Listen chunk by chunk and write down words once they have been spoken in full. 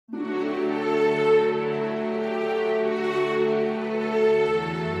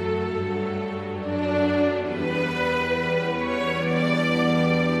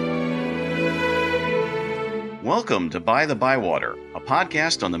Welcome to By the Bywater, a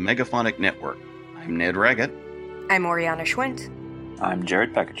podcast on the Megaphonic Network. I'm Ned Raggett. I'm Oriana Schwint. I'm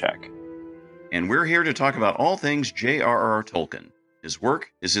Jared Pekacek. And we're here to talk about all things J.R.R. Tolkien, his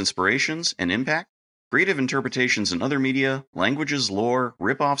work, his inspirations and impact, creative interpretations in other media, languages, lore,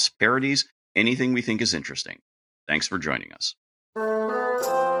 rip-offs, parodies, anything we think is interesting. Thanks for joining us.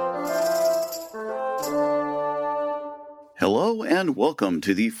 Hello and welcome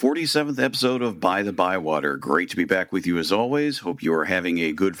to the 47th episode of By the Bywater. Great to be back with you as always. Hope you are having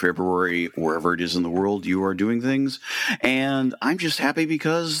a good February wherever it is in the world you are doing things. And I'm just happy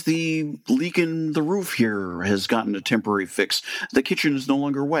because the leak in the roof here has gotten a temporary fix. The kitchen is no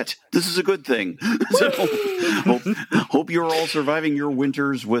longer wet. This is a good thing. So hope you're all surviving your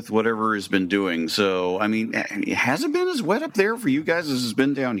winters with whatever has been doing. So, I mean, has it been as wet up there for you guys as it's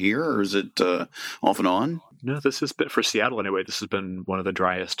been down here, or is it off and on? No, this has been, for Seattle anyway, this has been one of the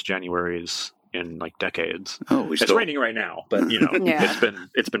driest Januaries in like decades. Oh, it's raining right now, but you know, Yeah.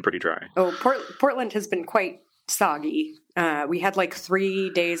 it's been pretty dry. Oh, Portland has been quite soggy. We had like 3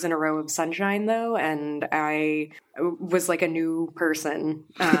 days in a row of sunshine though, and I was like a new person.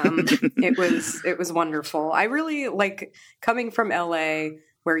 It was wonderful. I really like coming from LA,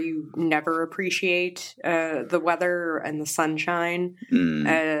 where you never appreciate the weather and the sunshine.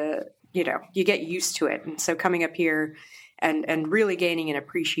 You know, you get used to it. And so coming up here and really gaining an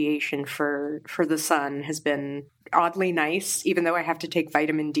appreciation for the sun has been oddly nice, even though I have to take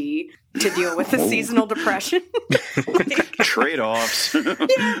vitamin D to deal with the seasonal depression. Trade-offs. Yeah, but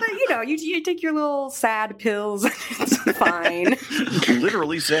you know, you take your little sad pills and it's fine.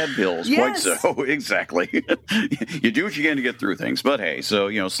 Literally sad pills. Yes. Quite so. Exactly. You do what you can to get through things. But hey, so,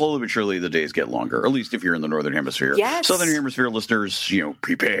 you know, slowly but surely the days get longer, at least if you're in the Northern Hemisphere. Yes. Southern Hemisphere listeners, you know,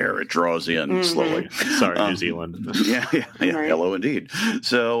 prepare. It draws in slowly. Sorry, New Zealand. Yeah. Right. Hello, indeed.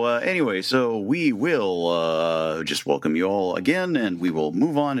 So anyway, so we will just welcome you all again, and we will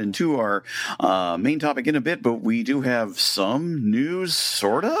move on into our main topic in a bit, but we do have some news,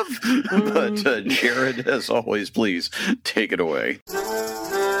 sort of. But Jared, as always, please take it away.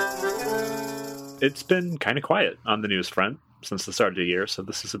 It's been kind of quiet on the news front since the start of the year, so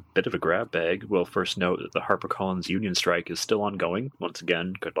this is a bit of a grab bag. We'll first note that the HarperCollins union strike is still ongoing. Once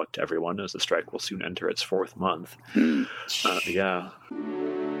again, good luck to everyone, as the strike will soon enter its 4th month. Yeah.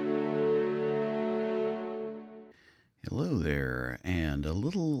 Hello there, and a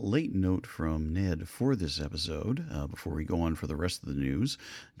little late note from Ned for this episode. Before we go on for the rest of the news,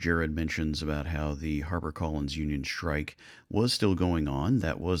 Jared mentions about how the HarperCollins union strike was still going on.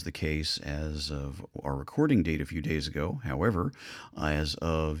 That was the case as of our recording date a few days ago. However, as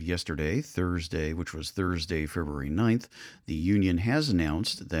of yesterday, Thursday, which was Thursday, February 9th, the union has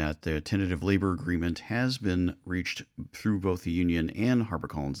announced that the tentative labor agreement has been reached through both the union and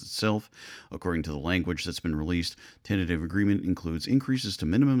HarperCollins itself. According to the language that's been released, tentative agreement includes increases to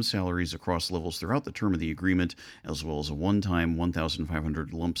minimum salaries across levels throughout the term of the agreement, as well as a one-time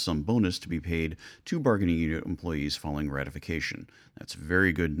 $1,500 lump sum bonus to be paid to bargaining unit employees following ratification. That's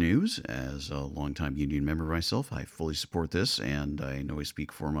very good news. As a longtime union member myself, I fully support this, and I know I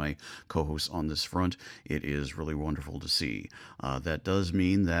speak for my co-hosts on this front. It is really wonderful to see. That does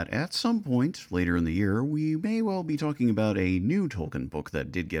mean that at some point later in the year, we may well be talking about a new Tolkien book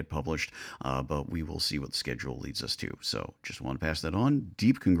that did get published, but we will see what the schedule leads us to. So just want to pass that on.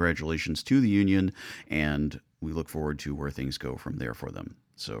 Deep congratulations to the union, and we look forward to where things go from there for them.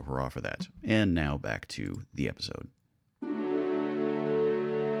 So hurrah for that. And now back to the episode.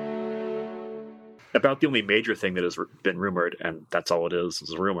 About the only major thing that has been rumored, and that's all it is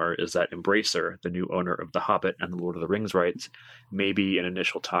a rumor, is that Embracer, the new owner of The Hobbit and the Lord of the Rings rights, may be in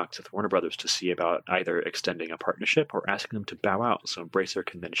initial talks with Warner Brothers to see about either extending a partnership or asking them to bow out so Embracer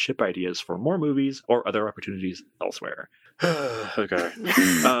can then ship ideas for more movies or other opportunities elsewhere. Okay.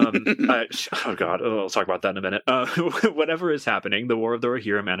 Oh God, I'll talk about that in a minute. Whatever is happening, the War of the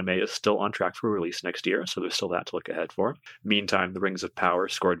Rohirrim anime is still on track for release next year, so there's still that to look ahead for. Meantime, The Rings of Power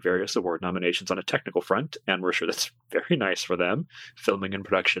scored various award nominations on a technical front, and we're sure that's very nice for them. Filming and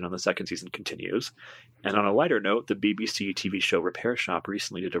production on the 2nd season continues. And on a lighter note, the BBC TV show Repair Shop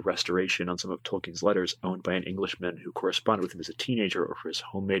recently did a restoration on some of Tolkien's letters owned by an Englishman who corresponded with him as a teenager over his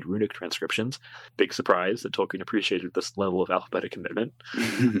homemade runic transcriptions. Big surprise that Tolkien appreciated this level level of alphabetic commitment.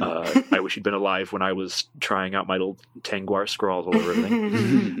 I wish he'd been alive when I was trying out my little Tangwar scrawls all over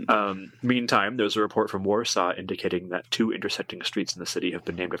everything. Meantime, there's a report from Warsaw indicating that 2 intersecting streets in the city have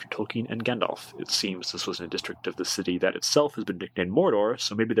been named after Tolkien and Gandalf. It seems this was in a district of the city that itself has been nicknamed Mordor,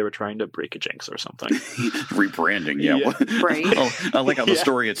 so maybe they were trying to break a jinx or something. Rebranding, yeah. Right. I like how the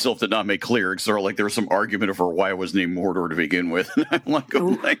story itself did not make clear. It's sort of like there was some argument over why it was named Mordor to begin with. I'm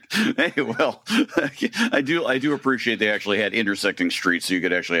like, hey, well, I do appreciate they actually had intersecting streets, so you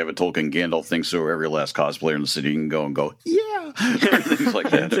could actually have a Tolkien Gandalf thing, so every last cosplayer in the city can go, yeah, things like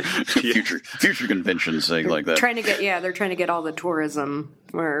that. Future conventions, saying like that. They're trying to get all the tourism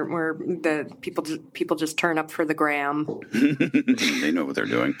where the people just turn up for the gram. They know what they're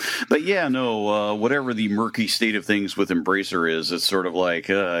doing. But yeah, no, whatever the murky state of things with Embracer is, it's sort of like,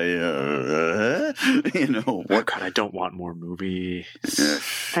 Oh God, I don't want more movie.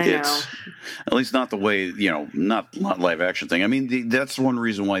 I know. At least not the way, not live action thing. I mean, that's one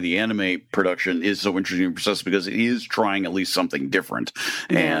reason why the anime production is so interesting and process, because it is trying at least something different.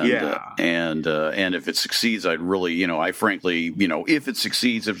 And if it succeeds, I'd really, I frankly, if it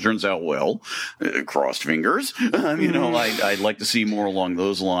succeeds, if it turns out well, crossed fingers, I'd like to see more along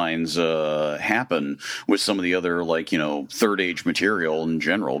those lines happen with some of the other, third age material in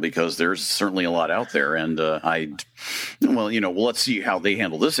general, because there's certainly a lot out there. And let's see how they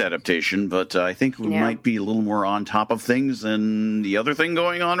handle this adaptation, but I think we might be a little more on top of things than the other thing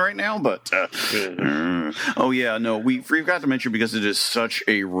going on right now. But we forgot to mention, because it is such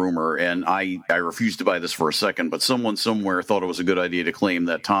a rumor, and I refuse to buy this for a second, but someone somewhere thought it was a good idea to claim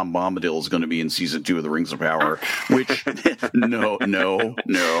that Tom Bombadil is going to be in season 2 of The Rings of Power, which no.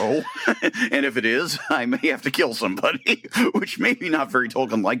 And if it is, I may have to kill somebody, which may be not very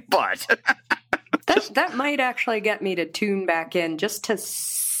Tolkien-like, but that might actually get me to tune back in just to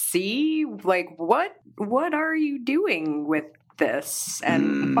see, what are you doing with this,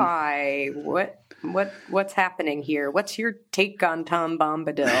 and why? What's happening here? What's your take on Tom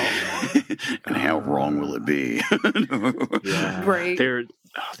Bombadil? And how wrong will it be? Yeah. Right.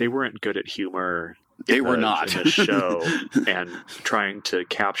 They weren't good at humor. They were not in the show, and trying to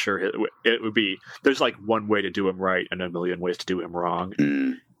capture it would be, there's one way to do him right and a million ways to do him wrong,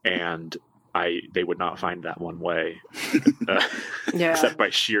 and they would not find that one way, except by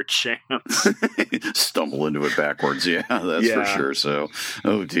sheer chance. Stumble into it backwards, that's for sure. So,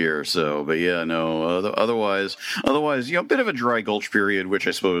 oh dear. So, but otherwise, a bit of a dry gulch period, which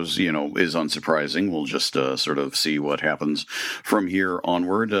I suppose is unsurprising. We'll just sort of see what happens from here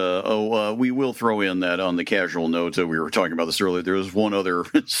onward. We will throw in that on the casual note. We were talking about this earlier. There was one other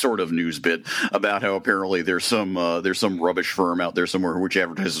sort of news bit about how apparently there's some rubbish firm out there somewhere which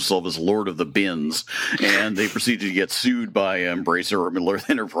advertises itself as Lord of the Bins, and they proceeded to get sued by Embracer or Middle Earth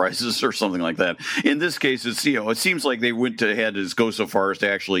Enterprises or something like that. In this case, it's it seems like they went ahead and go so far as to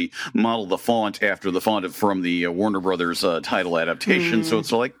actually model the font after the font from the Warner Brothers title adaptation. So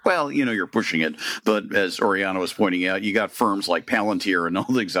it's like, well, you're pushing it, but as Oriana was pointing out, you got firms like Palantir and all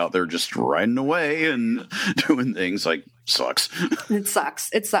things out there just riding away and doing things like. Sucks. It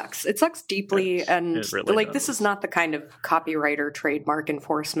sucks. It sucks deeply, and it really does. This is not the kind of copyright or trademark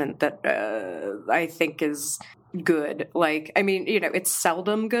enforcement that I think is good. It's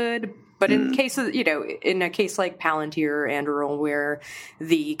seldom good, but in cases, in a case like Palantir and Earl, where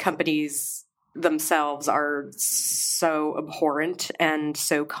the companies themselves are so abhorrent and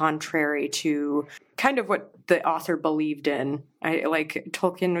so contrary to kind of what the author believed in.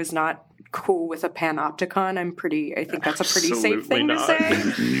 Tolkien was not cool with a panopticon. I think that's a pretty safe thing to say.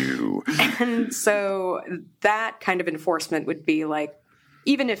 And so that kind of enforcement would be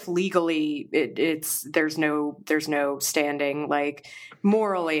even if legally there's no standing,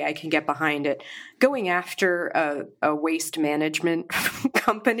 morally I can get behind it. Going after a waste management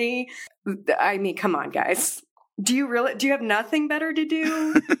company, I mean, come on, guys. Do you have nothing better to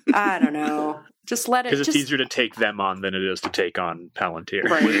do? I don't know. Just let it. Because it's easier to take them on than it is to take on Palantir.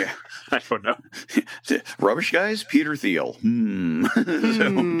 Right. I don't know. Rubbish guys, Peter Thiel.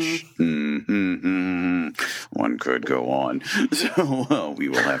 One could go on. So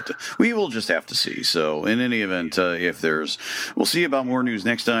we will just have to see. So in any event, we'll see about more news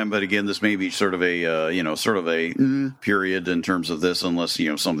next time. But again, this may be sort of a period in terms of this, unless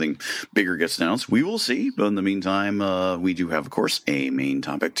something bigger gets announced. We will see. But in the meantime, we do have, of course, a main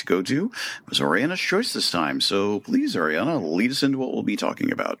topic to go to. It was Ariana's choice this time. So please, Ariana, lead us into what we'll be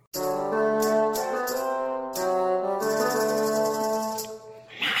talking about.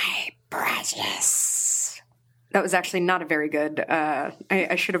 My precious. That was actually not a very good.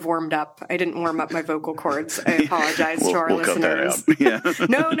 I should have warmed up. I didn't warm up my vocal cords. I apologize to our listeners. Cut that out.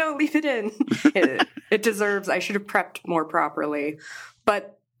 Yeah. No, leave it in. It deserves. I should have prepped more properly.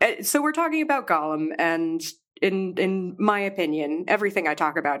 But so we're talking about Gollum, and in my opinion, everything I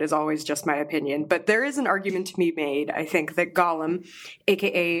talk about is always just my opinion. But there is an argument to be made, I think, that Gollum,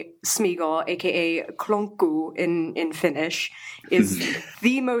 aka Smeagol, aka Klonku in Finnish, is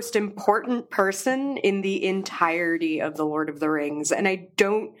the most important person in the entirety of The Lord of the Rings. And I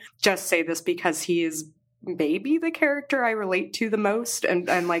don't just say this because he is maybe the character I relate to the most, and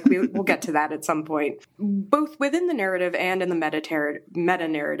like we'll get to that at some point. Both within the narrative and in the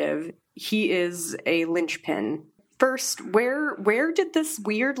meta-narrative, he is a linchpin. First, where did this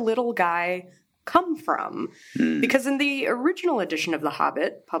weird little guy come from? Because in the original edition of The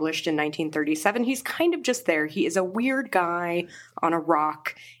Hobbit, published in 1937, he's kind of just there. He is a weird guy on a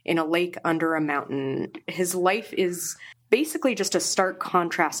rock in a lake under a mountain. His life is basically just a stark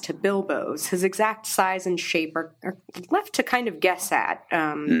contrast to Bilbo's. His exact size and shape are left to kind of guess at.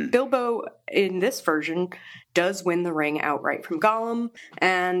 Bilbo, in this version, does win the ring outright from Gollum,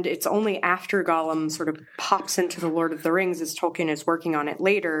 and it's only after Gollum sort of pops into The Lord of the Rings, as Tolkien is working on it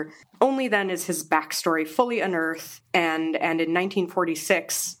later, only then is his backstory fully unearthed, and in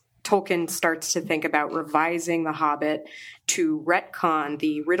 1946, Tolkien starts to think about revising The Hobbit to retcon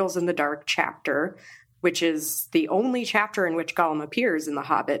the Riddles in the Dark chapter, which is the only chapter in which Gollum appears in The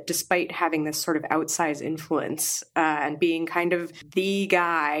Hobbit, despite having this sort of outsized influence and being kind of the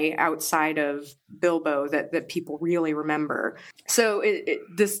guy outside of Bilbo that people really remember. So in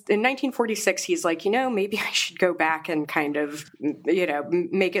 1946, he's like, maybe I should go back and kind of,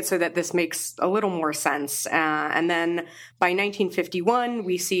 make it so that this makes a little more sense. And then by 1951,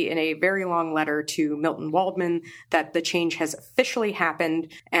 we see in a very long letter to Milton Waldman that the change has officially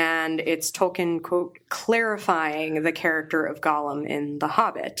happened, and it's Tolkien, quote, clarifying the character of Gollum in The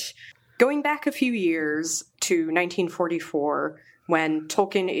Hobbit. Going back a few years to 1944, when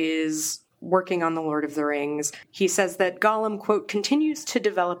Tolkien is working on The Lord of the Rings, he says that Gollum, quote, continues to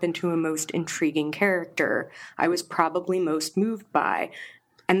develop into a most intriguing character I was probably most moved by,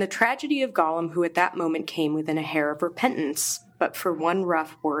 and the tragedy of Gollum, who at that moment came within a hair of repentance, but for one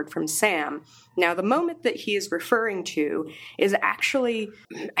rough word from Sam. Now, the moment that he is referring to is actually,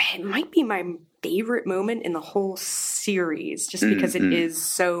 it might be my favorite moment in the whole series, just because it is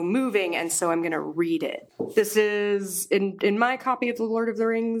so moving, and so I'm going to read it. This is, in my copy of The Lord of the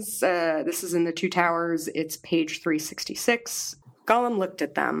Rings, this is in The Two Towers, it's page 366. Gollum looked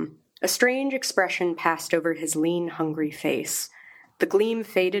at them. A strange expression passed over his lean, hungry face. The gleam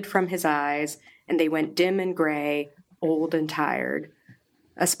faded from his eyes, and they went dim and gray, old and tired.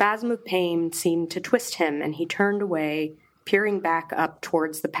 A spasm of pain seemed to twist him, and he turned away, peering back up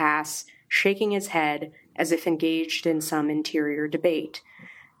towards the pass, shaking his head as if engaged in some interior debate.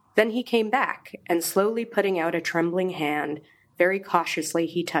 Then he came back, and slowly putting out a trembling hand, very cautiously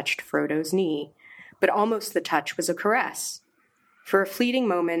he touched Frodo's knee. But almost the touch was a caress. For a fleeting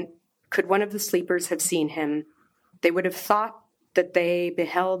moment, could one of the sleepers have seen him, they would have thought that they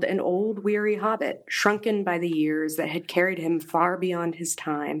beheld an old, weary hobbit, shrunken by the years that had carried him far beyond his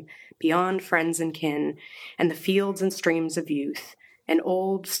time, beyond friends and kin, and the fields and streams of youth, an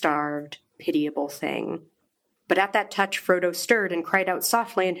old, starved, pitiable thing. But at that touch, Frodo stirred and cried out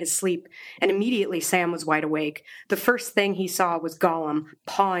softly in his sleep, and immediately Sam was wide awake. The first thing he saw was Gollum,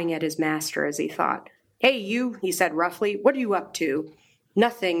 pawing at his master as he thought. "Hey, you," he said roughly, "what are you up to?"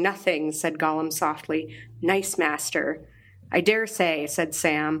 "Nothing, nothing," said Gollum softly. "Nice master." "I dare say," said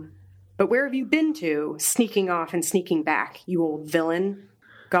Sam. "But where have you been to, sneaking off and sneaking back, you old villain?"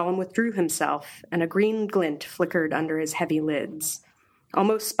 Gollum withdrew himself, and a green glint flickered under his heavy lids.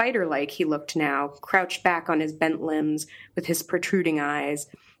 Almost spider-like he looked now, crouched back on his bent limbs, with his protruding eyes.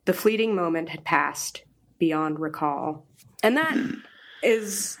 The fleeting moment had passed, beyond recall. And that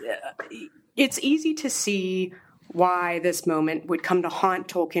is... it's easy to see why this moment would come to haunt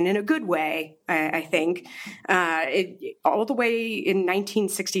Tolkien in a good way, I think. All the way in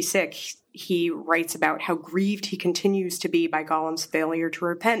 1966, he writes about how grieved he continues to be by Gollum's failure to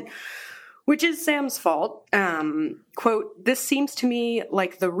repent, which is Sam's fault. Quote, "This seems to me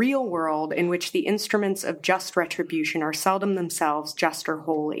like the real world in which the instruments of just retribution are seldom themselves just or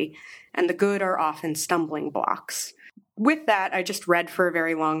holy, and the good are often stumbling blocks." With that, I just read for a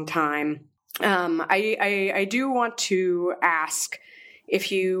very long time. I do want to ask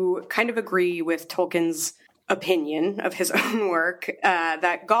if you kind of agree with Tolkien's opinion of his own work,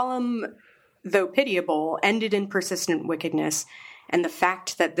 that Gollum, though pitiable, ended in persistent wickedness, and the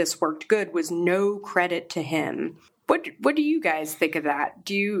fact that this worked good was no credit to him. What do you guys think of that?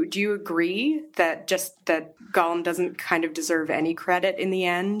 Do you agree that Gollum doesn't kind of deserve any credit in the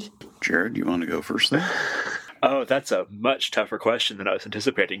end? Jared, you want to go first there? Oh, that's a much tougher question than I was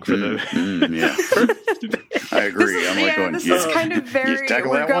anticipating for yeah. I agree. This is kind of very,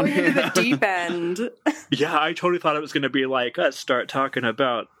 we're going into the deep end. Yeah, I totally thought it was going to be like, let's start talking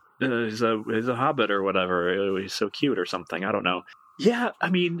about he's a hobbit or whatever. He's so cute or something. I don't know. Yeah, I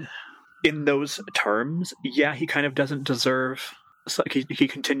mean, in those terms, yeah, he kind of doesn't deserve... It's like he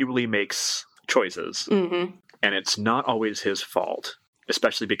continually makes choices. Mm-hmm. And it's not always his fault,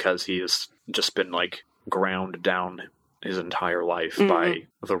 especially because he has just been, like, ground down his entire life by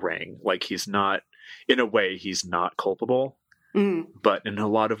the ring. Like, he's not... In a way, he's not culpable. But in a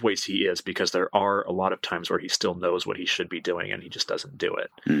lot of ways he is, because there are a lot of times where he still knows what he should be doing and he just doesn't do it.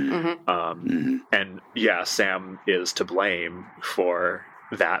 And yeah, Sam is to blame for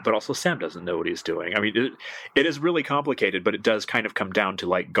that, but also Sam doesn't know what he's doing. I mean, it is really complicated, but it does kind of come down to,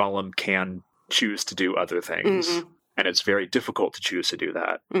 like, Gollum can choose to do other things, and it's very difficult to choose to do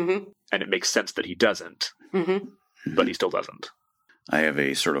that. And it makes sense that he doesn't, but he still doesn't. I have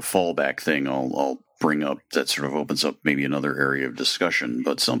a sort of fallback thing I'll bring up that sort of opens up maybe another area of discussion,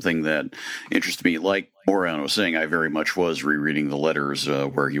 but something that interests me, like Oriana was saying, I very much was rereading the letters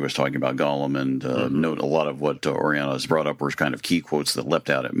where he was talking about Gollum, and note a lot of what Oriana has brought up were kind of key quotes that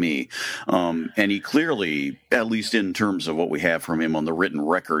leapt out at me. And he clearly, at least in terms of what we have from him on the written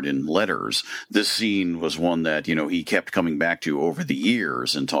record in letters, this scene was one that, you know, he kept coming back to over the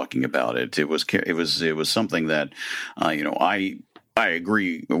years and talking about it. It was something that, you know, I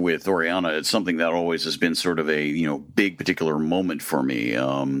agree with Oriana. It's something that always has been sort of a, you know, big particular moment for me.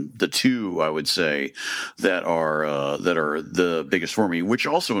 The two, I would say, that are the biggest for me, which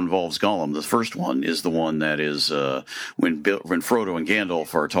also involves Gollum. The first one is the one that is when Frodo and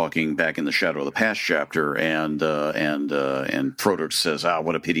Gandalf are talking back in the Shadow of the Past chapter, and Frodo says,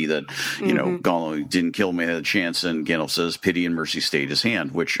 "What a pity that you know Gollum didn't kill me, had a chance," and Gandalf says, "Pity and mercy stayed his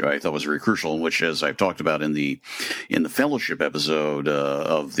hand," which I thought was very crucial, and which, as I've talked about in the Fellowship episode.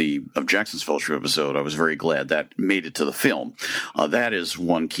 Of Jackson's Fellowship episode, I was very glad that made it to the film. That is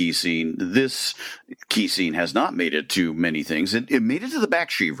one key scene. This key scene has not made it to many things. It made it to the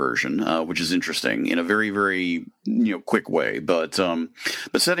Bakshi version, which is interesting in a very, very quick way. But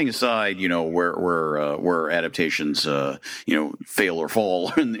setting aside where adaptations fail or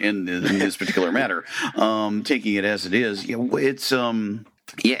fall in this particular matter, taking it as it is, it's.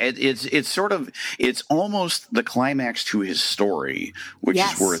 It's almost the climax to his story, which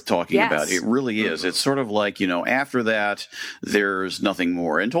is worth talking about. It really is. It's sort of like, after that, there's nothing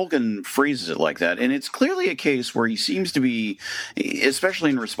more. And Tolkien phrases it like that. And it's clearly a case where he seems to be,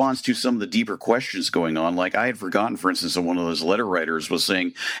 especially in response to some of the deeper questions going on. Like, I had forgotten, for instance, that one of those letter writers was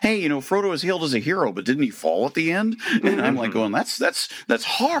saying, hey, Frodo is hailed as a hero, but didn't he fall at the end? And I'm like going, that's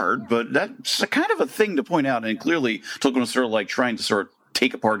hard, but that's a kind of a thing to point out. And clearly Tolkien was sort of like trying to sort of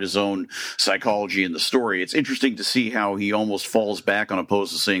take apart his own psychology in the story. It's interesting to see how he almost falls back on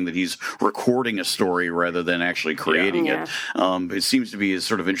opposed to saying that he's recording a story rather than actually creating it. It seems to be a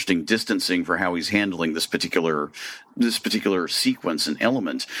sort of interesting distancing for how he's handling this particular sequence and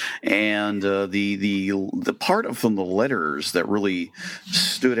element. And the part from the letters that really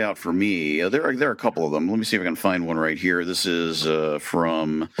stood out for me, there are a couple of them. Let me see if I can find one right here. This is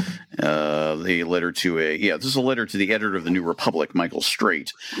from the letter to this is a letter to the editor of the New Republic, Michael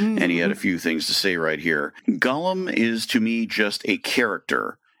Straight, and he had a few things to say right here. Gollum is to me just a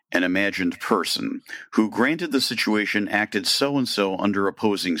character, an imagined person, who, granted the situation, acted so-and-so under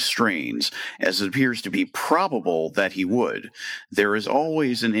opposing strains, as it appears to be probable that he would. There is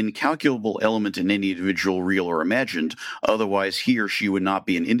always an incalculable element in any individual, real or imagined, otherwise he or she would not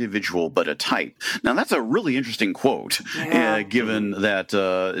be an individual but a type. Now, that's a really interesting quote, given that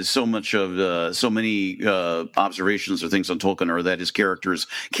so many observations or things on Tolkien are that his characters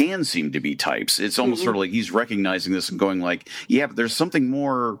can seem to be types. It's almost sort of like he's recognizing this and going like, yeah, but there's something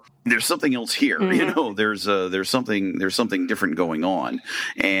more. There's something else here, There's something different going on,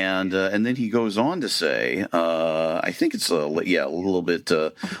 and then he goes on to say, I think it's a little bit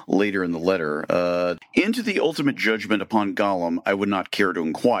later in the letter. Into the ultimate judgment upon Gollum, I would not care to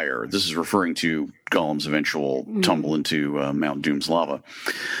inquire. This is referring to Gollum's eventual tumble into Mount Doom's lava.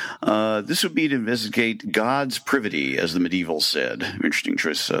 This would be to investigate God's privity, as the medievals said. Interesting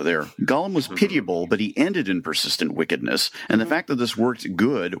choice there. Gollum was pitiable, but he ended in persistent wickedness, and the fact that this worked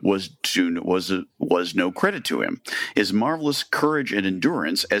good was no credit to him. His marvelous courage and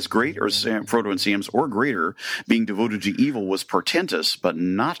endurance, as great as Frodo and Sam's or greater, being devoted to evil was portentous but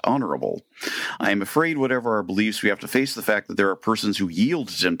not honorable. I am afraid, whatever our beliefs, we have to face the fact that there are persons who yield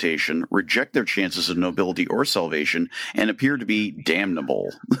to temptation, reject their chances of nobility or salvation, and appear to be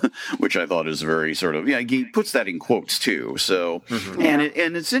damnable, which I thought is very sort of, he puts that in quotes too. So, and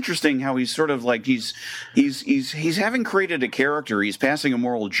it's interesting how he's sort of like, he's having created a character, he's passing a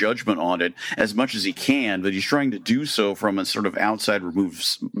moral judgment on it as much as he can, but he's trying to do so from a sort of outside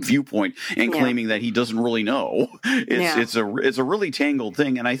removed viewpoint and claiming that he doesn't really know. It's a really tangled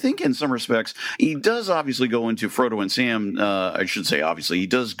thing. And I think in some respects, he does obviously go into Frodo and Sam, I should say obviously, he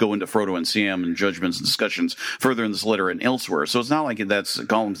does go into Frodo and Sam and judgments and discussions further in this letter and elsewhere. So it's not like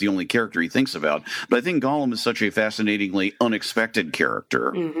Gollum's the only character he thinks about, but I think Gollum is such a fascinatingly unexpected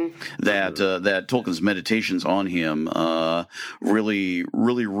character that Tolkien's meditations on him really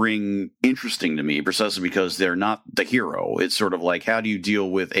ring interesting to me, precisely because they're not the hero. It's sort of like, how do you deal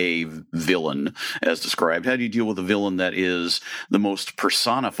with a villain as described? How do you deal with a villain that is the most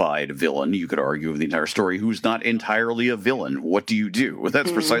personified villain, you could argue, of the entire story, who's not entirely a villain? What do you do?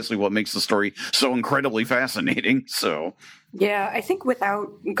 That's precisely what makes the story so incredibly fascinating. So, yeah, I think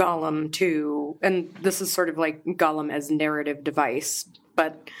without Gollum too, and this is sort of like Gollum as narrative device,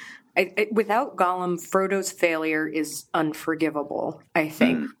 but without Gollum, Frodo's failure is unforgivable, I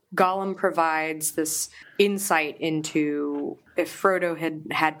think. Gollum provides this insight into, if Frodo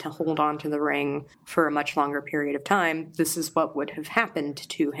had to hold on to the ring for a much longer period of time, this is what would have happened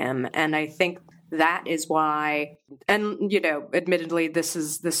to him. And I think that is why, and, admittedly,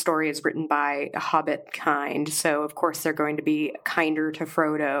 this story is written by a Hobbit kind, so of course they're going to be kinder to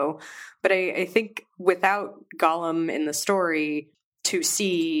Frodo. But I think without Gollum in the story, to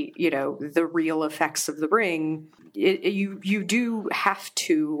see, the real effects of the ring, you do have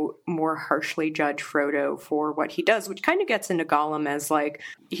to more harshly judge Frodo for what he does, which kind of gets into Gollum as like,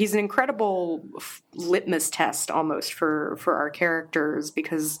 he's an incredible litmus test almost for our characters,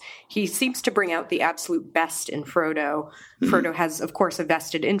 because he seems to bring out the absolute best in Frodo. Frodo has, of course, a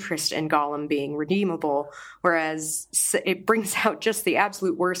vested interest in Gollum being redeemable, whereas it brings out just the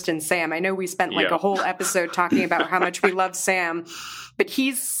absolute worst in Sam. I know we spent like a whole episode talking about how much we love Sam, but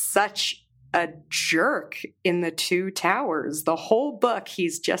he's such a jerk in the Two Towers. The whole book,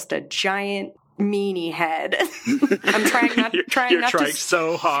 he's just a giant meanie head. I'm trying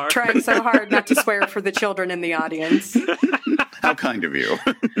so hard not to swear for the children in the audience. How kind of you.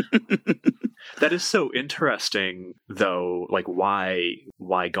 That is so interesting, though, like why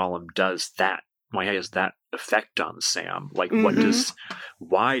Gollum does that. Why has that effect on Sam? Like,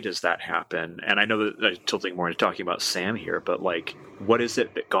 why does that happen? And I know that I'm tilting more into talking about Sam here, but like, what is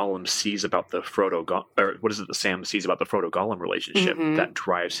it that Gollum sees about the or what is it that Sam sees about the Frodo-Gollum relationship that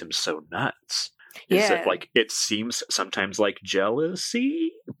drives him so nuts? Is it like, it seems sometimes like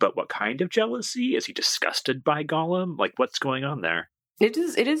jealousy, but what kind of jealousy? Is he disgusted by Gollum? Like, what's going on there? It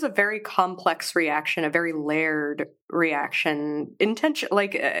is a very complex reaction, a very layered reaction.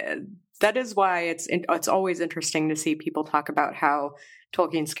 That is why it's always interesting to see people talk about how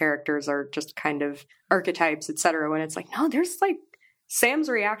Tolkien's characters are just kind of archetypes, etc. When it's like, no, there's like Sam's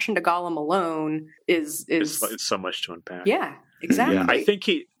reaction to Gollum alone is it's so much to unpack. Yeah, exactly.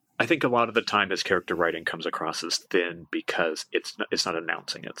 Yeah, I think a lot of the time his character writing comes across as thin because it's not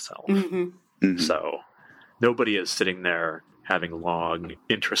announcing itself. So nobody is sitting there having long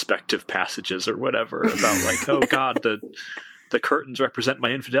introspective passages or whatever about like, oh God, the curtains represent my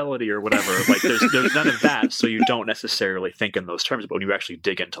infidelity or whatever. Like there's none of that, so you don't necessarily think in those terms. But when you actually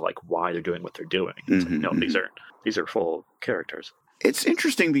dig into like why they're doing what they're doing, it's like, no, these are full characters. It's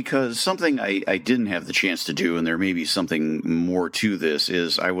interesting because something I didn't have the chance to do, and there may be something more to this,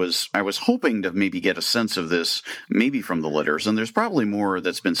 is I was hoping to maybe get a sense of this, maybe from the letters, and there's probably more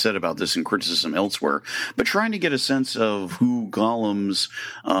that's been said about this in criticism elsewhere, but trying to get a sense of who Gollum's,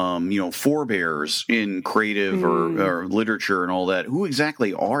 forebears in creative or literature and all that, who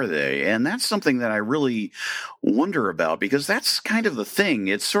exactly are they? And that's something that I really wonder about, because that's kind of the thing.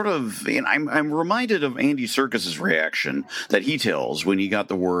 It's sort of, and I'm reminded of Andy Serkis's reaction that he tells when he got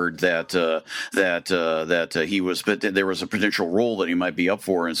the word that he was, but there was a potential role that he might be up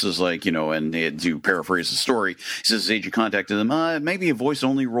for, and says like, and to paraphrase the story, he says his agent contacted him, maybe a voice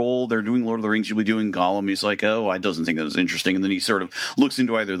only role. They're doing Lord of the Rings, you'll be doing Gollum. He's like, oh, I doesn't think that was interesting. And then he sort of looks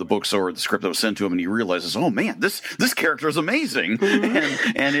into either the books or the script that was sent to him, and he realizes, oh man, this character is amazing.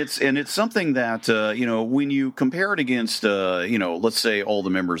 and it's something that when you compare it against let's say all the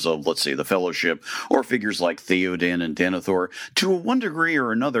members of, let's say, the Fellowship, or figures like Theoden and Denethor, to a one degree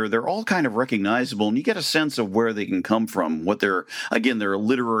or another, they're all kind of recognizable, and you get a sense of where they can come from, what their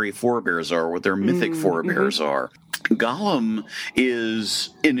literary forebears are, what their mythic forebears are. Gollum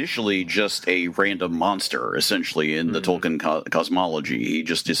is initially just a random monster, essentially, in the Tolkien cosmology. He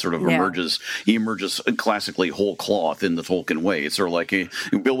just sort of emerges classically whole cloth in the Tolkien way. It's sort of like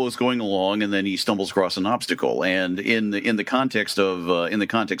Bilbo's going along, and then he stumbles across an obstacle. And in the context of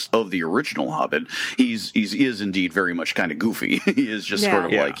the original Hobbit, he is indeed very much kind of goofy. He is just sort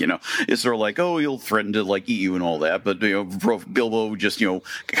of like, it's sort of like, oh, he'll threaten to like eat you and all that, but Bilbo just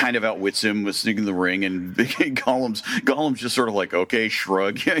kind of outwits him with sneaking the ring, and Gollum's just sort of like, okay,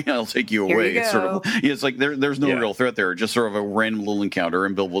 shrug, I'll take you away. It's sort of, it's like there's no real threat there, just sort of a random little encounter,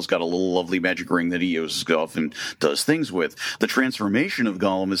 and Bilbo's got a little lovely magic ring that he uses off and does things with. The transformation of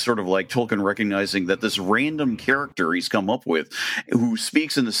Gollum is sort of like Tolkien recognizing that this random character he's come up with, who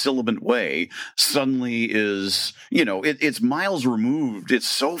speaks in a sibilant way, suddenly is, it's miles removed. It's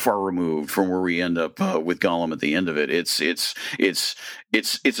so far removed from where we end up with Gollum at the end of it. It's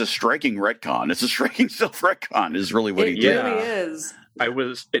a striking retcon. It's a striking self-retcon is really what he did. It really is.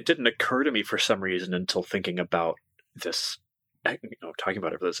 It didn't occur to me for some reason until thinking about this, talking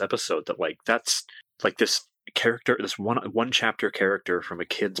about it for this episode, that like that's like this character, this one chapter character from a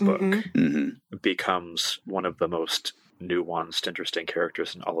kid's book becomes one of the most nuanced, interesting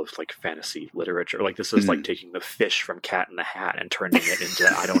characters in all of like fantasy literature. Like this is like taking the fish from Cat in the Hat and turning it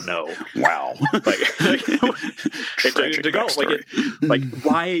into I don't know. Wow.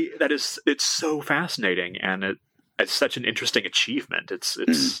 Why that is, it's so fascinating, and it's such an interesting achievement.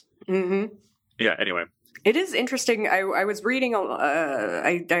 It's yeah. Anyway. It is interesting. I was reading,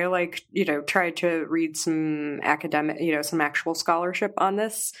 I tried to read some academic, some actual scholarship on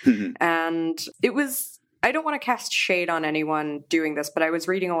this. And it was, I don't want to cast shade on anyone doing this, but I was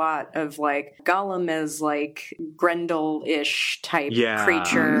reading a lot of like Gollum as like Grendel-ish type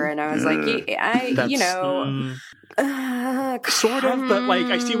creature. And I was like, sort of, but like,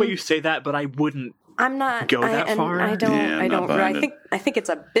 I see why you say that, but I wouldn't go that far. I think it's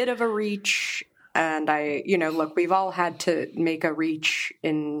a bit of a reach. And look, we've all had to make a reach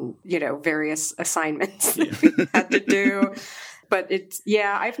in, various assignments that we had to do. But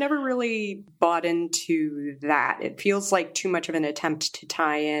I've never really bought into that. It feels like too much of an attempt to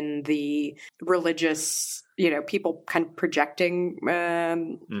tie in the religious, people kind of projecting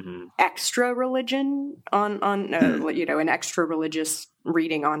extra religion on an extra religious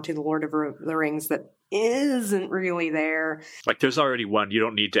reading onto the Lord of the Rings that isn't really there. Like there's already one. You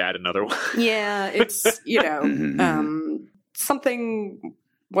don't need to add another one. Yeah, it's, something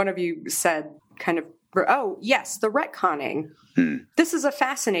one of you said kind of, oh, yes, the retconning. This is a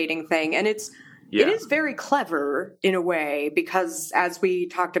fascinating thing. And it is very clever in a way, because as we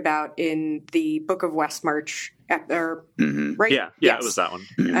talked about in the Book of Westmarch, right? Yeah, yes. It was that one.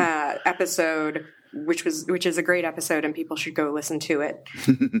 Episode, which is a great episode, and people should go listen to it.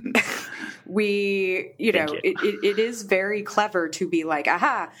 It is very clever to be like,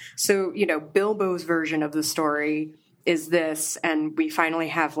 aha, so, Bilbo's version of the story is this, and we finally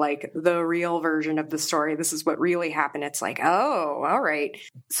have like the real version of the story. This is what really happened. It's like, oh, all right.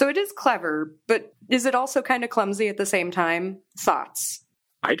 So it is clever, but is it also kind of clumsy at the same time? Thoughts?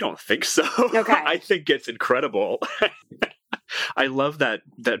 I don't think so. Okay. I think it's incredible. I love that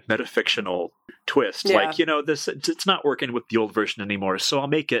metafictional twist. Yeah. Like, it's not working with the old version anymore, so I'll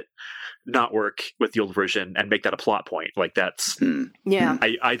make it not work with the old version and make that a plot point. Like that's,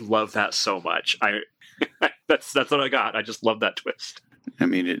 I love that so much. That's what I got. I just love that twist. I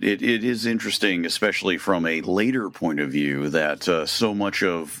mean, it is interesting, especially from a later point of view, that so much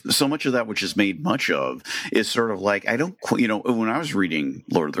of that which is made much of is sort of like, I don't, when I was reading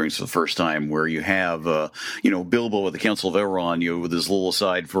Lord of the Rings for the first time, where you have, Bilbo at the Council of Elrond, with his little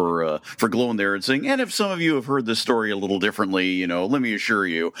aside for Glowin there and saying, and if some of you have heard this story a little differently, let me assure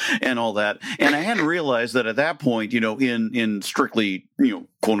you, and all that. And I hadn't realized that at that point, in strictly,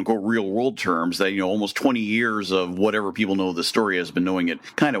 quote unquote real world terms, that almost 20 years of whatever people know of the story has been knowing it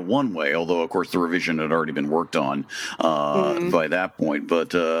kind of one way, although of course the revision had already been worked on by that point,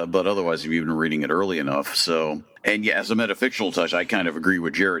 but otherwise you've been reading it early enough. So, and yeah, as a metafictional touch, I kind of agree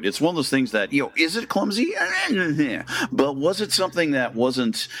with Jared. It's one of those things that, is it clumsy? But was it something that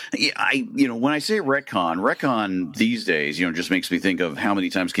wasn't, when I say retcon these days, just makes me think of how many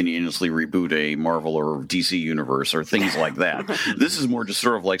times can you endlessly reboot a Marvel or DC universe or things like that. This is more just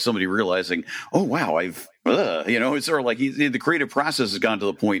sort of like somebody realizing, oh wow, I've It's sort of like the creative process has gone to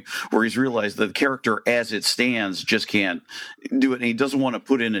the point where he's realized that the character as it stands just can't do it, and he doesn't want to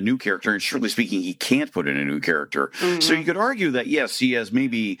put in a new character, and strictly speaking, he can't put in a new character. So you could argue that, yes, he has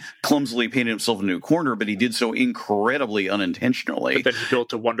maybe clumsily painted himself into a corner, but he did so incredibly unintentionally. But then he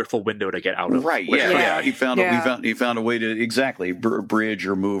built a wonderful window to get out of. Right, yeah. He found a way to exactly bridge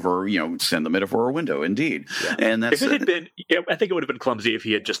or move or, send the metaphor a window, indeed. Yeah. And that's... If it had been, I think it would have been clumsy if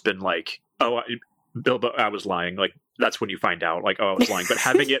he had just been like, Bilbo, I was lying. Like, that's when you find out, like, I was lying. But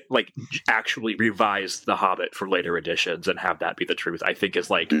having it, like, actually revise The Hobbit for later editions and have that be the truth, I think is,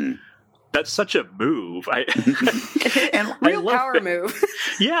 like, that's such a move. And real power move.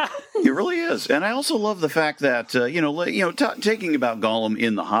 Yeah. It really is. And I also love the fact that, taking about Gollum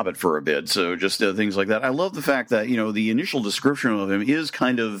in The Hobbit for a bit, so just things like that. I love the fact that, the initial description of him is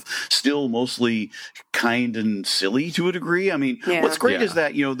kind of still mostly kind and silly to a degree. I mean, what's great is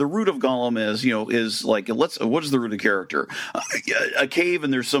that, the root of Gollum is like, what is the root of character? A cave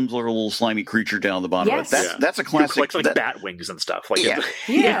and there's some little slimy creature down the bottom of it. That's a classic. Like bat wings and stuff. Like,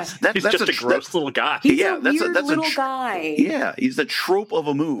 That's just a gross little guy. He's a weird little guy. Yeah, he's the trope of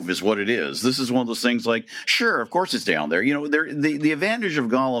a move is what it is. This is one of those things like, sure, of course it's down there. The advantage of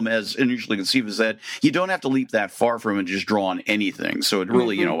Gollum as initially conceived is that you don't have to leap that far from it and just draw on anything. So it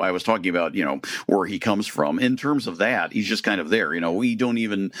really, I was talking about, where he comes from. In terms of that, he's just kind of there. We don't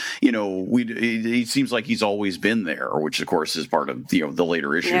even, it seems like he's always been there, which of course is part of, the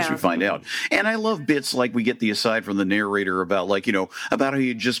later issues we find out. And I love bits like we get the aside from the narrator about about how he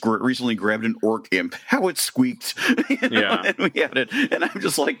had just recently grabbed an orc imp, how it squeaked, and we had it, and I'm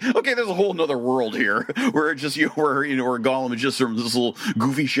just like, okay, there's a whole nother world here where it just where Gollum is just sort of this little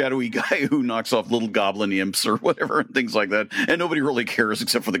goofy, shadowy guy who knocks off little goblin imps or whatever and things like that, and nobody really cares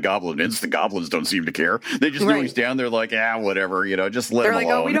except for the goblin imps. The goblins don't seem to care. They just know he's down there, like, whatever, just let him alone.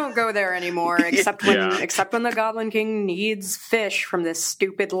 They're like, we don't go there anymore, except when the Goblin King needs fish from this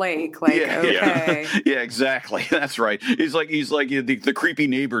stupid lake. Like, yeah, exactly. That's right. He's like the creepy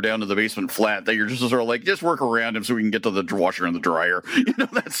neighbor down to the basement flat that you're just sort of like, just work around him so we can get to the washer and the dryer.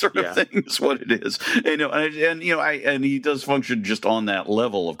 That sort of thing is what it is. And he does function just on that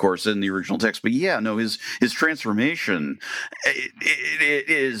level, of course, in the original text. But his transformation, it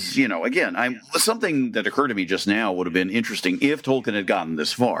is, again, something that occurred to me just now would have been interesting if Tolkien had gotten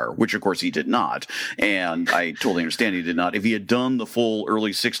this far, which of course he did not. And I totally understand he did not. If he had done the full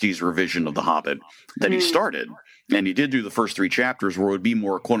early 60s revision of The Hobbit that he started, and he did do the first 3 chapters where it would be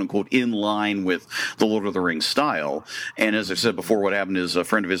more, quote unquote, in line with the Lord of the Rings style. And as I said before, what happened is a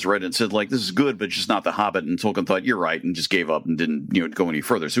friend of his read it and said, like, this is good, but just not The Hobbit. And Tolkien thought, you're right, and just gave up and didn't go any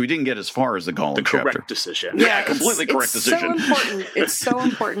further. So he didn't get as far as the Gollum chapter. The correct decision. Yeah, completely correct decision. So important. It's so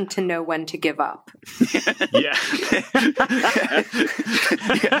important to know when to give up. Yeah.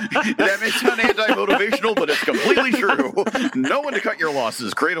 That may sound anti-motivational, but it's completely true. Know when to cut your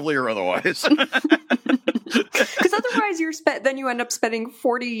losses, creatively or otherwise. Because otherwise then you end up spending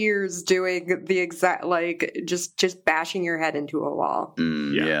 40 years doing the exact, just bashing your head into a wall.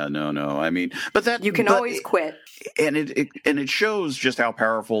 No. I mean, but that you can always quit. And it shows just how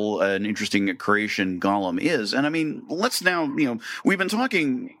powerful an interesting creation Gollum is. And I mean, let's now, we've been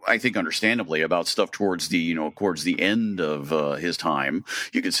talking, I think understandably, about stuff towards the end of his time,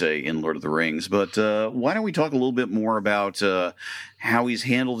 you could say, in Lord of the Rings. But why don't we talk a little bit more about how he's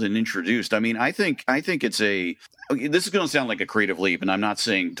handled and introduced? I mean, I think it's this is going to sound like a creative leap, and I'm not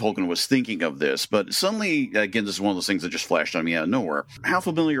saying Tolkien was thinking of this, but suddenly, again, this is one of those things that just flashed on me out of nowhere. How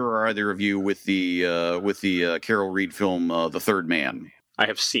familiar are either of you with the Carol Reed film, The Third Man? I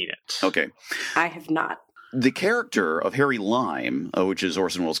have seen it. Okay. I have not. The character of Harry Lime, which is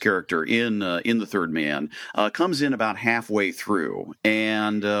Orson Welles' character in The Third Man, comes in about halfway through.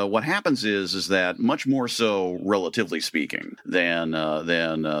 And what happens is that much more so, relatively speaking, than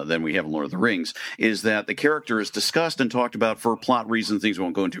we have in Lord of the Rings, is that the character is discussed and talked about for plot reasons, things we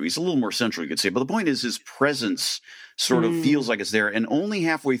won't go into. He's a little more central, you could say. But the point is his presence sort of feels like it's there, and only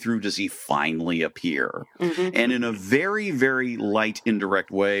halfway through does he finally appear. And in a very, very light,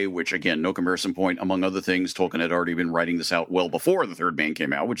 indirect way, which, again, no comparison point, among other things, Tolkien had already been writing this out well before The Third Man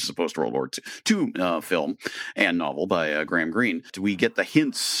came out, which is a post-World War II film and novel by Graham Greene. We get the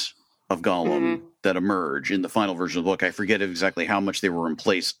hints of Gollum that emerge in the final version of the book. I forget exactly how much they were in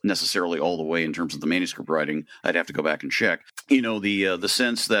place necessarily all the way in terms of the manuscript writing. I'd have to go back and check. The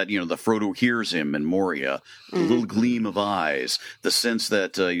sense that, the Frodo hears him in Moria, the little gleam of eyes, the sense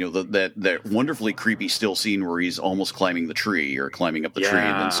that, that wonderfully creepy still scene where he's almost climbing the tree or climbing up the tree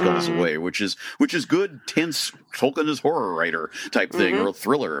and then skulls away, which is good, tense, Tolkien is horror writer type thing, or a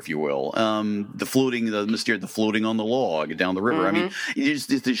thriller, if you will. The floating on the log down the river. I mean, it's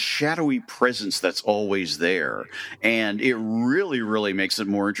this shadowy presence that's always there. And it really, really makes it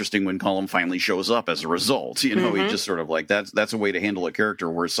more interesting when Gollum finally shows up as a result. You know, he just sort of like, that's a way to handle a character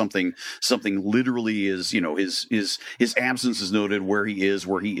where something literally is, you know, his absence is noted, where he is,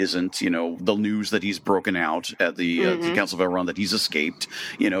 where he isn't, you know, the news that he's broken out at the Council of Elrond, that he's escaped,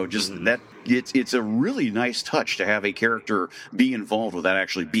 you know, just that it's a really nice touch to have a character be involved without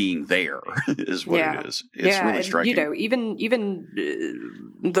actually being there is what it is. It's really striking. You know, even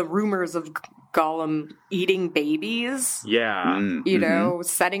the rumors of Gollum eating babies. Yeah. You know,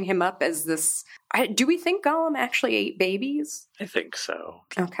 setting him up as this. Do we think Gollum actually ate babies? I think so.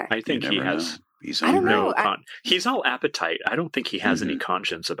 Okay. I think he has. I don't know. He's all appetite. I don't think he has any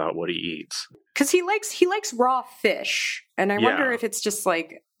conscience about what he eats. Because he likes raw fish, and I wonder if it's just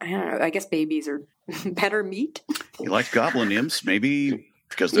like, I don't know. I guess babies are better meat. He likes goblin imps, maybe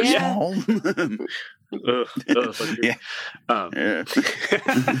because they're small. You know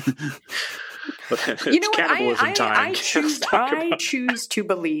what? I choose to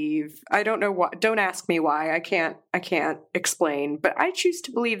believe. I don't know why. Don't ask me why. I can't explain. But I choose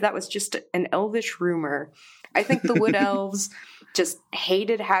to believe that was just an elvish rumor. I think the wood elves just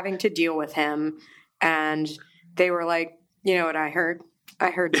hated having to deal with him, and they were like, you know what I heard? I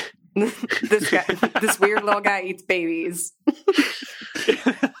heard this weird little guy eats babies.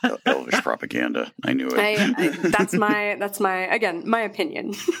 Elvish propaganda. I knew it. That's my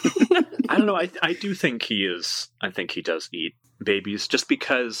opinion. I don't know. I do think he is. I think he does eat babies, just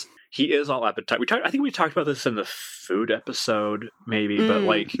because he is all appetite. I think we talked about this in the food episode, maybe, but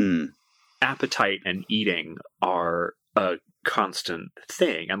like appetite and eating are a constant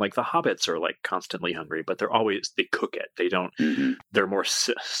thing, and like the hobbits are like constantly hungry, but they cook it. They don't. They're more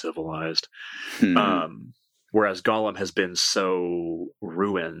civilized. Whereas Gollum has been so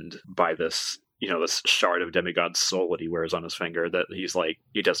ruined by this, you know, this shard of demigod's soul that he wears on his finger, that he's like,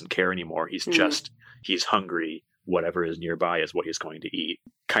 he doesn't care anymore. He's he's hungry. Whatever is nearby is what he's going to eat.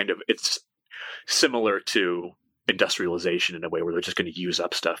 Kind of, it's similar to industrialization in a way where they're just going to use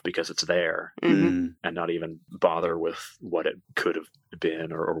up stuff because it's there and not even bother with what it could have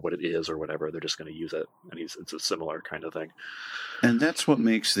been or what it is or whatever. They're just going to use it. And it's a similar kind of thing. And that's what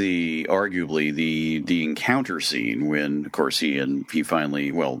makes arguably the encounter scene when, of course, he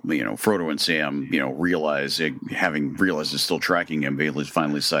finally, well, you know, Frodo and Sam, you know, having realized it's still tracking him, they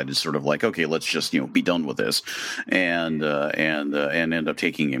finally decided sort of like, okay, let's just, you know, be done with this and end up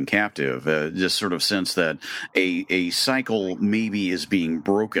taking him captive. Just sort of sense that a cycle maybe is being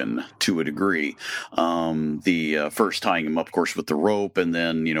broken to a degree. The first tying him up, of course, with the rope, and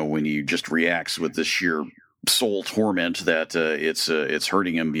then, you know, when he just reacts with this sheer soul torment that it's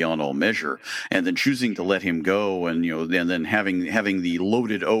hurting him beyond all measure, and then choosing to let him go, and you know, and then having the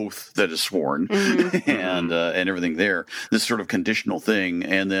loaded oath that is sworn and everything there, this sort of conditional thing,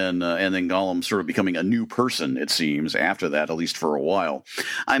 and then Gollum sort of becoming a new person, it seems, after that, at least for a while.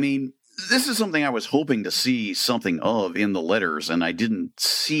 I mean, this is something I was hoping to see something of in the letters, and I didn't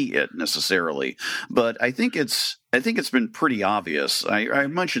see it necessarily. But I think it's been pretty obvious. I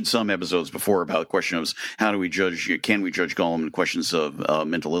mentioned some episodes before about the question of can we judge Gollum, and questions of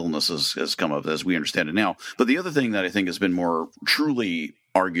mental illness has come up as we understand it now. But the other thing that I think has been more truly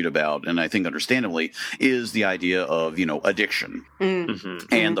argued about, and I think understandably, is the idea of, you know, addiction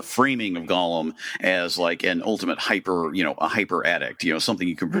and the framing of Gollum as like an ultimate a hyper addict, you know, something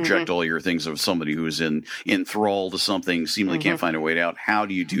you can project all your things of somebody who's enthralled to something, seemingly can't find a way out. How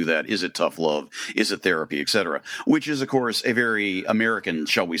do you do that? Is it tough love? Is it therapy, etc.? Which is, of course, a very American,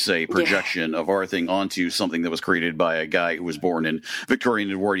 shall we say, projection of our thing onto something that was created by a guy who was born in Victorian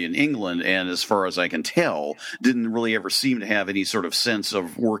Edwardian England, and as far as I can tell, didn't really ever seem to have any sort of sense of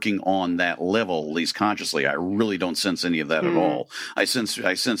working on that level, at least consciously. I really don't sense any of that at all. I sense,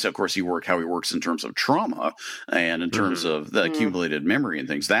 of course, how he works in terms of trauma and in terms of the accumulated memory and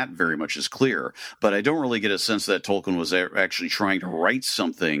things. That very much is clear. But I don't really get a sense that Tolkien was actually trying to write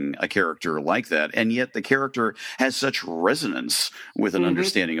a character like that, and yet the character has such resonance with an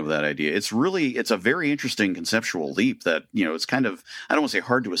understanding of that idea. It's a very interesting conceptual leap that, you know, it's kind of, I don't want to say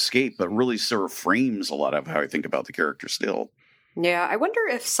hard to escape, but really sort of frames a lot of how I think about the character still. Yeah, I wonder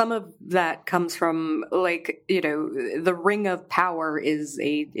if some of that comes from, like, you know, the ring of power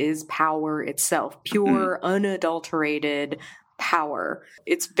is power itself, pure, unadulterated power.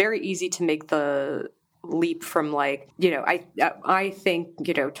 It's very easy to make the leap from, like, you know, I think,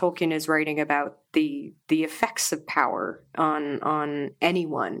 you know, Tolkien is writing about the effects of power on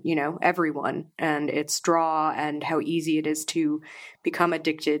anyone, you know, everyone, and its draw and how easy it is to become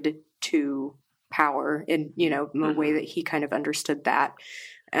addicted to power in, you know, the way that he kind of understood that.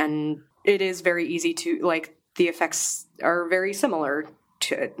 And it is very easy to, like, the effects are very similar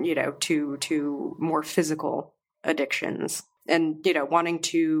to more physical addictions, and wanting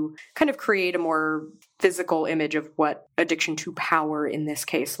to kind of create a more physical image of what addiction to power in this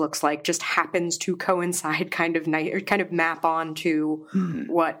case looks like just happens to coincide kind of map on to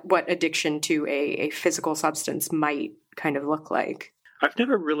what addiction to a physical substance might kind of look like. I've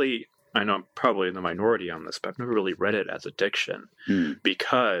never really, I know I'm probably in the minority on this, but I've never really read it as addiction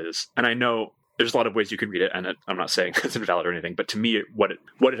because, and I know there's a lot of ways you can read it, and I'm not saying it's invalid or anything, but to me, what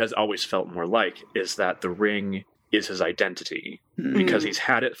it has always felt more like is that the ring is his identity because he's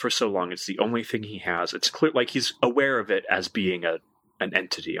had it for so long. It's the only thing he has. It's clear, like he's aware of it as being an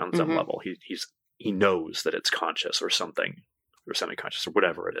entity on some level. He knows that it's conscious or something, or semi-conscious or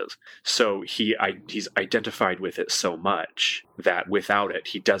whatever it is. So he's identified with it so much that without it,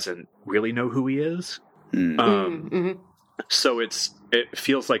 he doesn't really know who he is. So it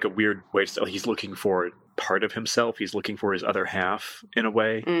feels like a weird way to, he's looking for part of himself. He's looking for his other half in a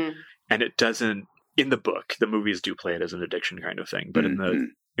way. And it doesn't, in the book, the movies do play it as an addiction kind of thing. But in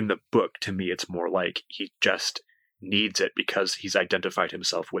the book, to me, it's more like he just needs it because he's identified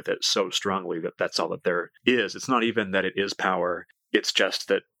himself with it so strongly that that's all that there is. It's not even that it is power. It's just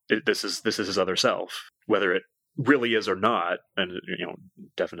that this is his other self, whether it really is or not. And,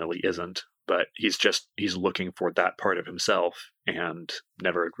 definitely isn't. But he's looking for that part of himself and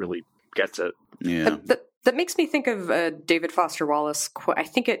never really gets it. Yeah. That makes me think of David Foster Wallace quote. I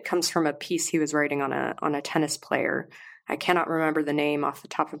think it comes from a piece he was writing on a tennis player. I cannot remember the name off the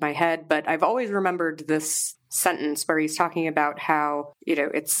top of my head, but I've always remembered this sentence where he's talking about how,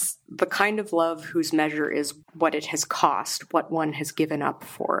 it's the kind of love whose measure is what it has cost, what one has given up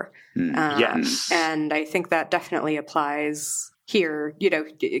for. Yes. And I think that definitely applies here.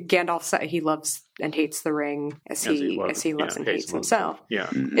 Gandalf, he loves and hates the ring as he loves and hates himself. Yeah.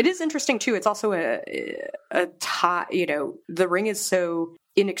 It is interesting too. It's also a tie, the ring is so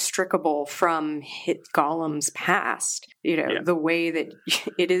inextricable from Gollum's past, the way that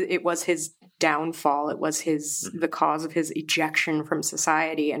it was his downfall. It was the cause of his ejection from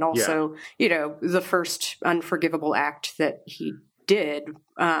society. And also, the first unforgivable act that he did,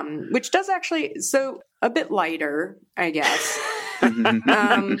 which does actually, so a bit lighter, I guess.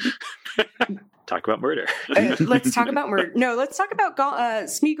 Talk about murder. Let's talk about murder. No, let's talk about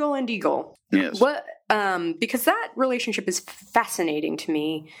Smeagol and Deagle. Yes. What? Because that relationship is fascinating to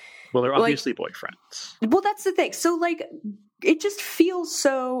me. Well, they're obviously boyfriends. Well, that's the thing. So, it just feels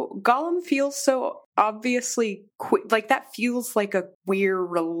so. Gollum feels so obviously that feels like a queer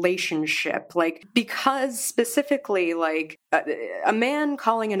relationship, because specifically a man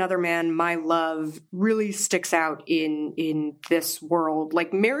calling another man my love really sticks out in this world.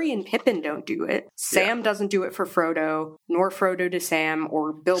 Merry and Pippin don't do it. Sam doesn't do it for Frodo, nor Frodo to Sam,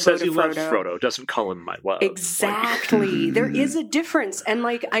 or Bilbo Says to he Frodo. Loves Frodo, doesn't call him my love. Exactly. There is a difference, and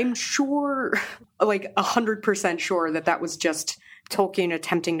I'm sure 100% sure that was just Tolkien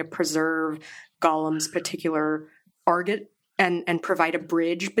attempting to preserve Gollum's particular argot and provide a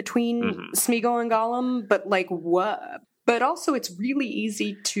bridge between Smeagol and Gollum, but what? But also, it's really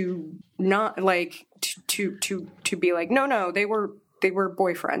easy to not to be no, they were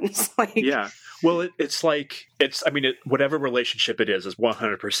boyfriends. Yeah. Well, whatever relationship it is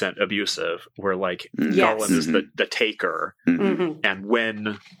 100% abusive. Where Gollum is the taker, and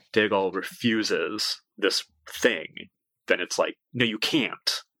when Diggle refuses this thing, then it's no, you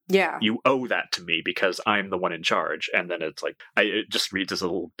can't. Yeah. You owe that to me because I'm the one in charge. And then it's it just reads as a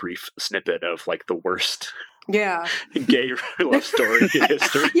little brief snippet of the worst gay love story in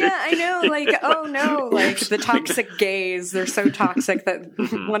history. Yeah, I know. Oh no, the toxic gays, they're so toxic that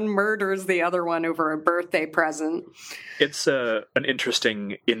one murders the other one over a birthday present. It's an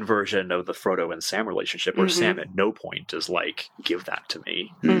interesting inversion of the Frodo and Sam relationship where Sam at no point is give that to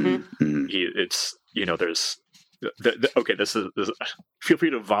me. There's okay, this is feel free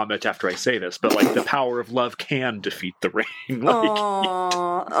to vomit after I say this, but the power of love can defeat the ring.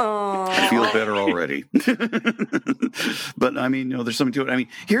 I feel better already. But there's something to it.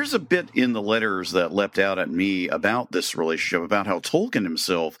 Here's a bit in the letters that leapt out at me about this relationship, about how Tolkien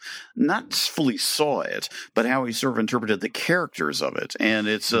himself not fully saw it, but how he sort of interpreted the characters of it. And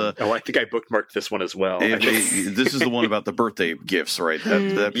it's I think I bookmarked this one as well. This is the one about the birthday gifts, right?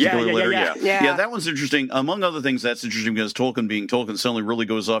 That particular letter. Yeah, that one's interesting. Among other things, that's interesting because Tolkien being Tolkien suddenly really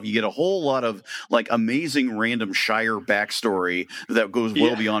goes off. You get a whole lot of amazing random Shire backstory that goes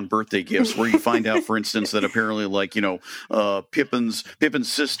well beyond birthday gifts, where you find out, for instance, that apparently Pippin's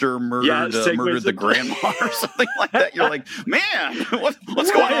sister murdered the grandma or something like that. You're man,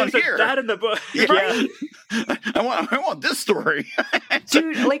 what's going on here? That in the book, I want this story,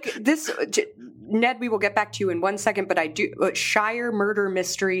 dude. This Ned, we will get back to you in one second, but I do Shire murder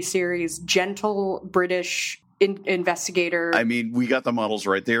mystery series, gentle British investigator. I mean, we got the models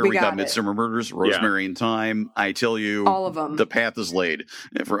right there. We got Midsummer Murders, Rosemary and Thyme. I tell you, all of them. The path is laid.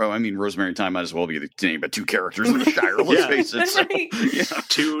 Rosemary and Thyme might as well be the name of two characters in the Shire. Let's face it. So,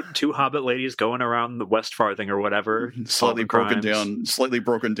 yeah. Two Hobbit ladies going around the West Farthing or whatever, slightly broken down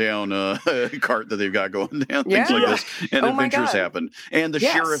cart that they've got going down. Things like this, and adventures happen. And the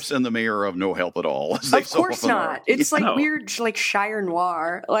sheriffs and the mayor have no help at all. Of course not. It's like weird, like Shire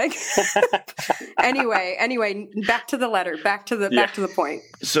noir. Like anyway. Back to the letter. Back to the point.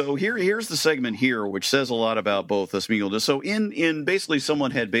 So here's the segment here, which says a lot about both Smeagol. So in basically,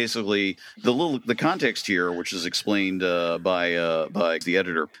 someone had basically the context here, which is explained by the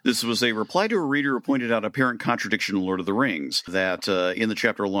editor. This was a reply to a reader who pointed out apparent contradiction in Lord of the Rings. That in the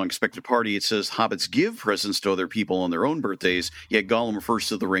chapter "A Long Expected Party," it says hobbits give presents to other people on their own birthdays, yet Gollum refers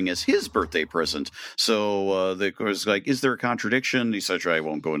to the ring as his birthday present. So it was like, is there a contradiction? Etc. I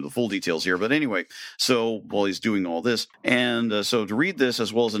won't go into the full details here, but anyway, so while he's doing all this, and so to read this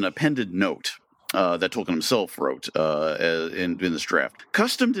as well as an appended note that Tolkien himself wrote in this draft.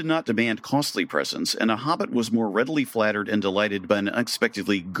 Custom did not demand costly presents, and a hobbit was more readily flattered and delighted by an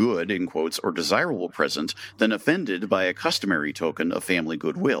unexpectedly good, in quotes, or desirable present than offended by a customary token of family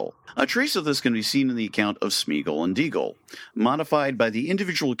goodwill. A trace of this can be seen in the account of Smeagol and Deagol, modified by the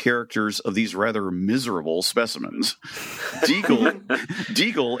individual characters of these rather miserable specimens.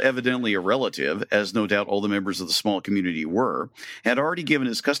 Deagol, evidently a relative, as no doubt all the members of the small community were, had already given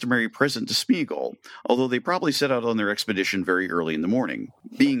his customary present to Smeagol, although they probably set out on their expedition very early in the morning.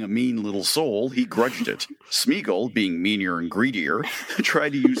 Being a mean little soul, he grudged it. Smeagol, being meaner and greedier,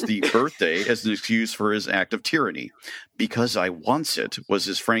 tried to use the birthday as an excuse for his act of tyranny. "Because I wants it," was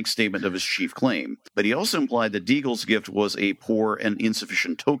his frank statement of his chief claim. But he also implied that Deagol's gift was a poor and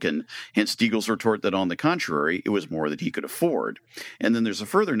insufficient token, hence Deagol's retort that on the contrary, it was more that he could afford. And then there's a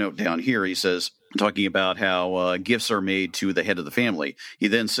further note down here. He says, talking about how gifts are made to the head of the family. He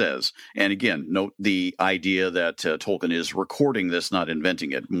then says, and again, note the idea that Tolkien is recording this, not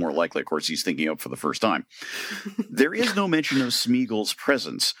inventing it. More likely, of course, he's thinking of for the first time. "There is no mention of Smeagol's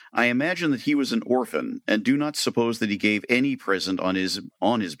presents. I imagine that he was an orphan, and do not suppose that he gave any present on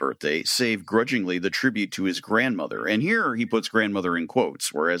his birthday, save grudgingly the tribute to his grandmother." And here he puts grandmother in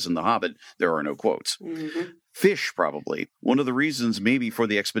quotes, whereas in The Hobbit, there are no quotes. Mm-hmm. Fish, probably. One of the reasons maybe for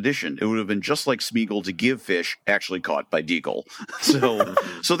the expedition. It would have been just like Smeagol to give fish actually caught by Deagol.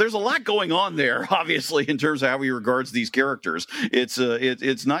 So there's a lot going on there, obviously, in terms of how he regards these characters.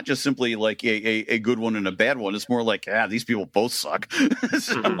 It's not just simply like a good one and a bad one. It's more like, these people both suck.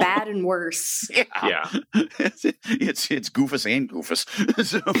 So, bad and worse. Yeah. It's Goofus and Goofus.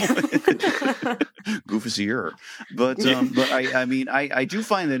 Goofusier. But I do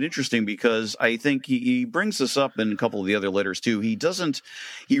find that interesting because I think he brings this up in a couple of the other letters too. He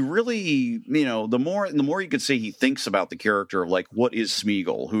really, the more you could say he thinks about the character of like, what is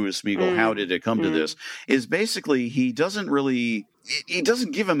Smeagol? Who is Smeagol? How did it come to this? Is basically he doesn't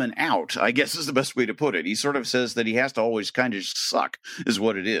give him an out, I guess is the best way to put it. He sort of says that he has to always kind of suck is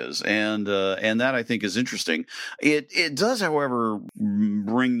what it is. And that I think is interesting. It does, however,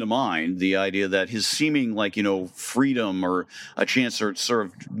 bring to mind the idea that his seeming like, freedom or a chance to sort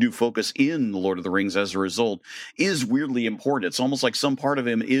of do focus in The Lord of the Rings as a result is weirdly important. It's almost like some part of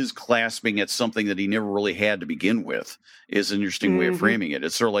him is clasping at something that he never really had to begin with, is an interesting way of framing it.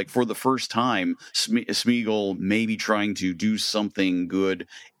 It's sort of like for the first time, Smeagol may be trying to do something good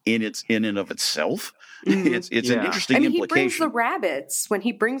in and of itself. It's an interesting implication. He brings the rabbits. When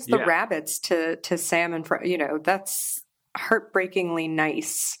he brings the rabbits to Sam and that's heartbreakingly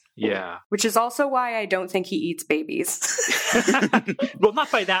nice. Yeah. Which is also why I don't think he eats babies. Well, not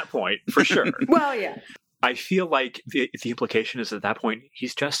by that point, for sure. Well, yeah. I feel like the implication is at that point,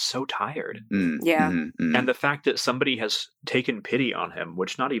 he's just so tired. Yeah. Mm-hmm. And the fact that somebody has taken pity on him,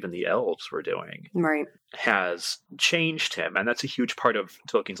 which not even the elves were doing, right, has changed him. And that's a huge part of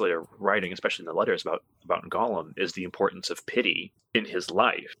Tolkien's later writing, especially in the letters about Gollum, is the importance of pity in his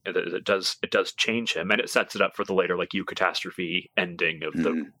life. It does change him, and it sets it up for the later like eucatastrophe ending of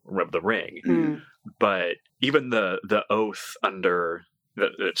the Ring. Mm-hmm. But even the oath under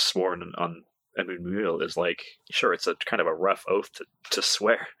that's sworn on Emil is like, sure, it's a kind of a rough oath to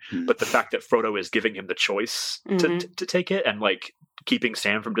swear, but the fact that Frodo is giving him the choice to take it and like keeping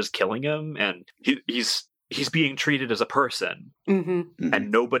Sam from just killing him, and he's being treated as a person,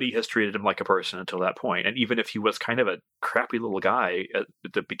 and nobody has treated him like a person until that point. And even if he was kind of a crappy little guy at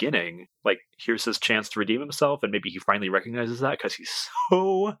the beginning, like here's his chance to redeem himself, and maybe he finally recognizes that because he's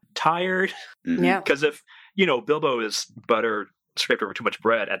so tired. Yeah, because if Bilbo is butter scraped over too much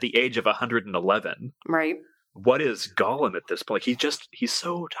bread at the age of 111. Right. What is Gollum at this point? He's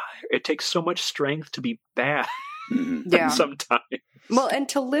so tired. It takes so much strength to be bad Yeah. sometimes. Well, and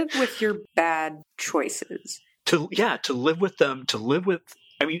to live with your bad choices. To live with them,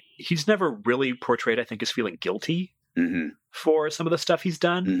 I mean, he's never really portrayed, I think, as feeling guilty for some of the stuff he's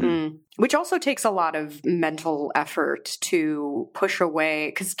done. Which also takes a lot of mental effort to push away,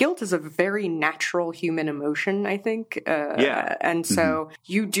 because guilt is a very natural human emotion, I think. And so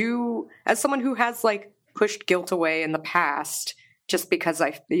you do, as someone who has like pushed guilt away in the past, just because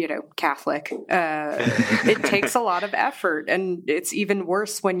Catholic, it takes a lot of effort. And it's even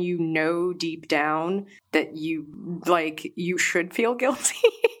worse when you know deep down that you should feel guilty,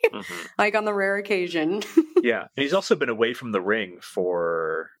 like on the rare occasion. Yeah. And he's also been away from the ring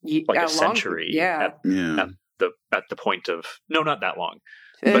for like a century. Yeah. At the point of, no, not that long.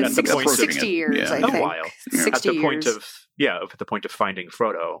 But at the point 60 years, I think. A while. 60 at the point years. at the point of finding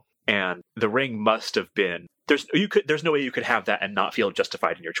Frodo. And the ring must have been, there's no way you could have that and not feel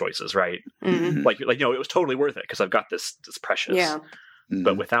justified in your choices, right? Like it was totally worth it because I've got this precious. Yeah.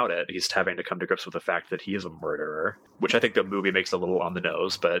 But without it, he's having to come to grips with the fact that he is a murderer, which I think the movie makes a little on the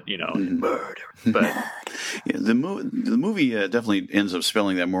nose, but, murder. But yeah, the movie definitely ends up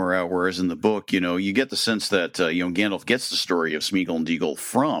spelling that more out, whereas in the book, you get the sense that, Gandalf gets the story of Smeagol and Deagol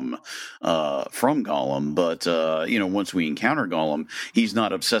from Gollum, but, once we encounter Gollum, he's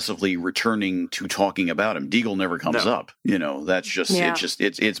not obsessively returning to talking about him. Deagol never comes up. That's just,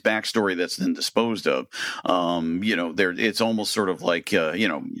 it's backstory that's then disposed of. It's almost sort of like,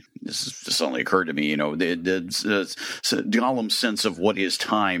 this has just suddenly occurred to me, Gollum's sense of what is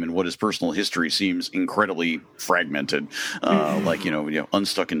time and what is personal history seems incredibly fragmented,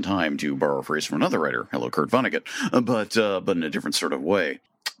 unstuck in time, to borrow a phrase from another writer. Hello, Kurt Vonnegut, but in a different sort of way.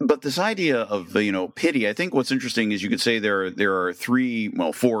 But this idea of, pity, I think what's interesting is you could say there are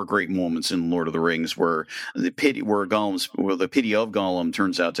four great moments in Lord of the Rings where the pity of Gollum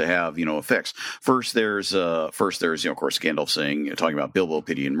turns out to have, effects. First there's, of course, Gandalf talking about Bilbo,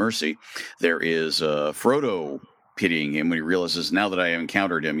 pity and mercy. There is Frodo pitying him when he realizes, now that I have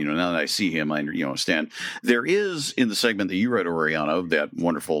encountered him, now that I see him, I understand. There is, in the segment that you read, Oriana, that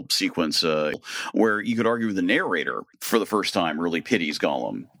wonderful sequence where you could argue the narrator, for the first time, really pities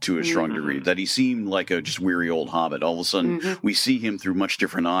Gollum to a strong degree, that he seemed like a just weary old hobbit. All of a sudden, we see him through much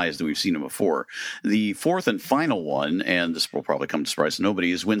different eyes than we've seen him before. The fourth and final one, and this will probably come to surprise to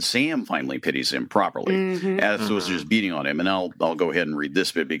nobody, is when Sam finally pities him properly, as opposed to just beating on him. And I'll go ahead and read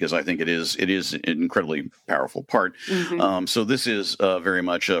this bit because I think it is an incredibly powerful part. So this is very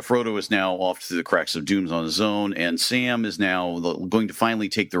much Frodo is now off to the cracks of dooms on his own, and Sam is now going to finally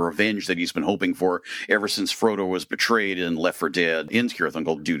take the revenge that he's been hoping for ever since Frodo was betrayed and left for dead in Cirith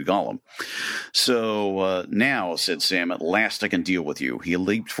Ungol due to Gollum. So now, said Sam, at last I can deal with you. He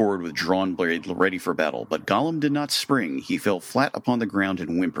leaped forward with drawn blade ready for battle, but Gollum did not spring. He fell flat upon the ground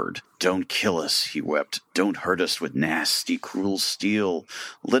and whimpered. Don't kill us, he wept. Don't hurt us with nasty, cruel steel.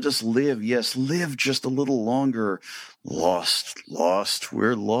 Let us live, yes, live just a little longer. Lost,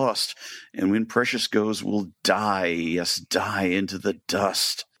 we're lost. And when Precious goes, we'll die, yes, die into the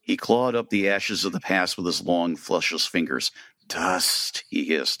dust. He clawed up the ashes of the past with his long, fleshless fingers. Dust, he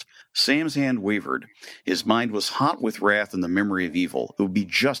hissed. Sam's hand wavered. His mind was hot with wrath and the memory of evil. It would be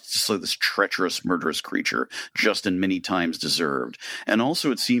just to slay this treacherous, murderous creature, just and many times deserved. And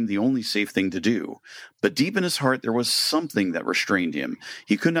also it seemed the only safe thing to do. But deep in his heart there was something that restrained him.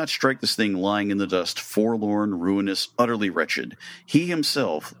 He could not strike this thing lying in the dust, forlorn, ruinous, utterly wretched. He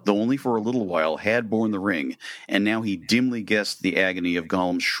himself, though only for a little while, had borne the ring, and now he dimly guessed the agony of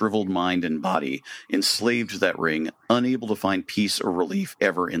Gollum's shriveled mind and body, enslaved to that ring, unable to find peace or relief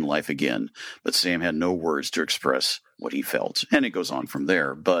ever in life again. But Sam had no words to express what he felt, and it goes on from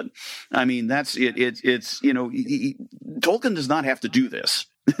there. But I mean, that's it. It's Tolkien does not have to do this.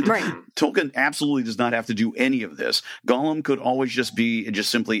 Right. Tolkien absolutely does not have to do any of this. Gollum could always just be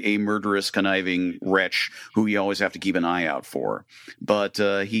simply a murderous, conniving wretch who you always have to keep an eye out for. But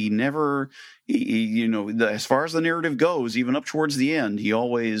he never. As far as the narrative goes, even up towards the end, he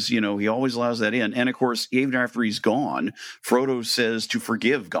always allows that in. And of course, even after he's gone, Frodo says to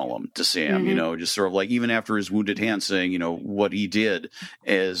forgive Gollum to Sam, just sort of like even after his wounded hand saying, what he did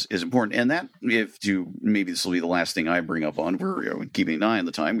is important. And that, maybe this will be the last thing I bring up on, we're keeping an eye on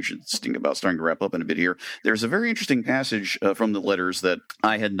the time. We should think about starting to wrap up in a bit here. There's a very interesting passage from the letters that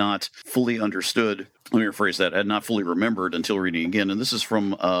I had not fully understood. Let me rephrase that. I had not fully remembered until reading again. And this is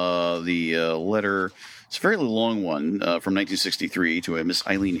from the letter. It's a fairly long one from 1963 to a Miss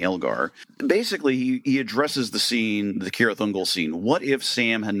Eileen Elgar. Basically, he addresses the scene, the Cirith Ungol scene. What if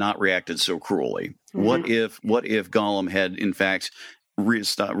Sam had not reacted so cruelly? What if Gollum had in fact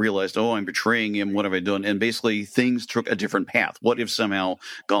realized, oh, I'm betraying him, what have I done? And basically things took a different path. What if somehow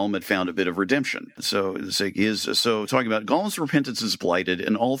Gollum had found a bit of redemption? So talking about Gollum's repentance is blighted,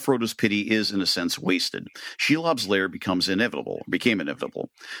 and all Frodo's pity is, in a sense, wasted. Shelob's lair became inevitable.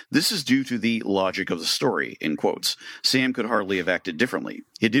 This is due to the logic of the story, in quotes. Sam could hardly have acted differently.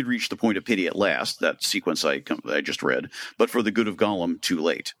 He did reach the point of pity at last, that sequence I just read, but for the good of Gollum, too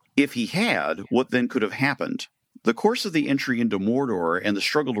late. If he had, what then could have happened? The course of the entry into Mordor and the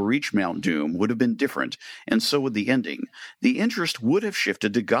struggle to reach Mount Doom would have been different, and so would the ending. The interest would have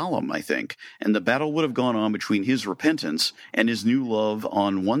shifted to Gollum, I think, and the battle would have gone on between his repentance and his new love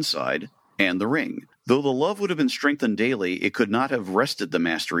on one side and the ring. Though the love would have been strengthened daily, it could not have wrested the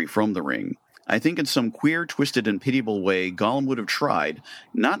mastery from the ring. I think in some queer, twisted, and pitiable way, Gollum would have tried,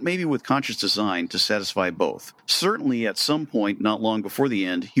 not maybe with conscious design, to satisfy both. Certainly, at some point, not long before the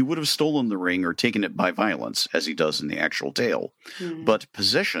end, he would have stolen the ring or taken it by violence, as he does in the actual tale. But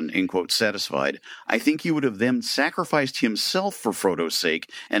possession, in quotes, satisfied, I think he would have then sacrificed himself for Frodo's sake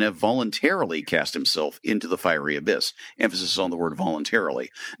and have voluntarily cast himself into the fiery abyss. Emphasis on the word voluntarily.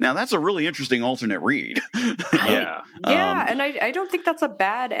 Now, that's a really interesting alternate read. Yeah. And I don't think that's a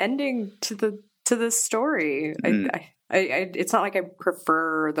bad ending to this story. It's not like I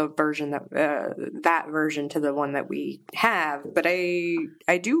prefer the version that version to the one that we have, but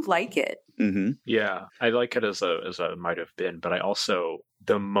I do like it. Mm-hmm. Yeah, I like it as a might have been, but I also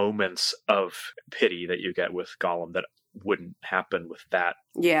the moments of pity that you get with Gollum that wouldn't happen with that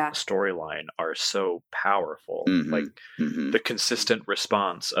storyline are so powerful. Like the consistent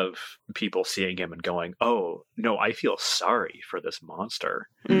response of people seeing him and going, "Oh no, I feel sorry for this monster."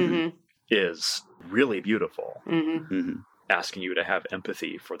 Is really beautiful. Asking you to have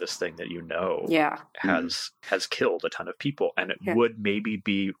empathy for this thing that you know has killed a ton of people, and it would maybe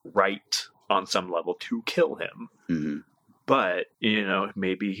be right on some level to kill him. But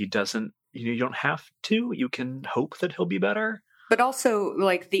maybe he doesn't. You don't have to. You can hope that he'll be better. But also,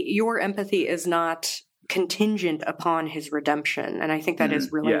 like your empathy is not contingent upon his redemption, and I think that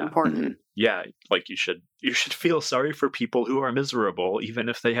is really important. Yeah, like you should feel sorry for people who are miserable, even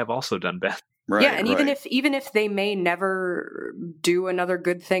if they have also done bad. Right, yeah, and even if they may never do another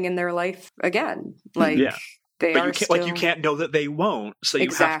good thing in their life again, like they but are you can't know that they won't, so you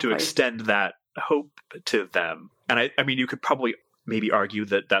have to extend that hope to them. And I mean, you could probably maybe argue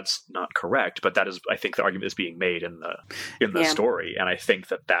that that's not correct, but that is, I think, the argument is being made in the story, and I think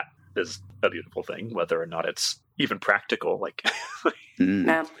that is a beautiful thing, whether or not it's even practical. Like,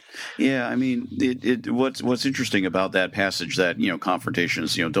 yeah, I mean, what's interesting about that passage, that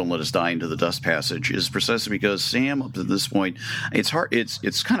confrontations, don't let us die into the dust passage, is precisely because Sam, up to this point, it's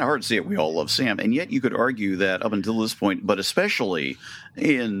kind of hard to say it. We all love Sam, and yet you could argue that up until this point, but especially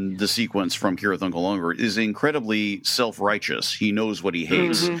in the sequence from Cirith Ungol onward, is incredibly self-righteous. He knows what he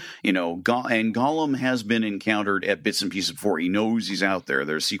hates, and Gollum has been encountered at bits and pieces before. He knows he's out there.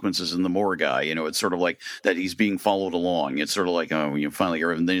 There's sequences in the Morgai, it's sort of like that he's being followed along. It's sort of like, finally,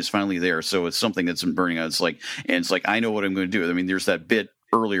 and then he's finally there. So it's something that's been burning out. It's like, I know what I'm going to do. I mean, there's that bit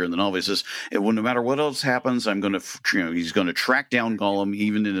earlier in the novel. He says, well, no matter what else happens, I'm going to, he's going to track down Gollum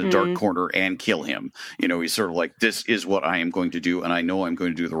even in a dark corner and kill him. He's sort of like, this is what I am going to do, and I know I'm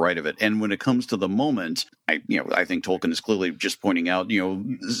going to do the right of it. And when it comes to the moment, I think Tolkien is clearly just pointing out,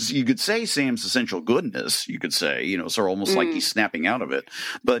 you could say Sam's essential goodness, you could say, sort of almost like he's snapping out of it,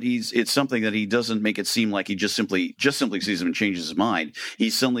 but it's something that he doesn't make it seem like he just simply sees him and changes his mind. He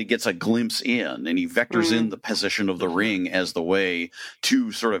suddenly gets a glimpse in, and he vectors in the possession of the ring as the way to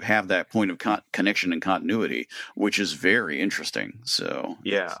sort of have that point of connection and continuity, which is very interesting. So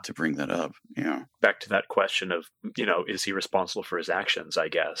to bring that up, back to that question of, is he responsible for his actions, I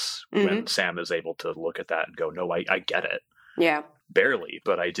guess, when Sam is able to look at that and go, no, I get it. Yeah. Barely,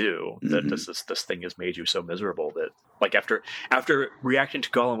 but I do. That this thing has made you so miserable that, like, after reacting to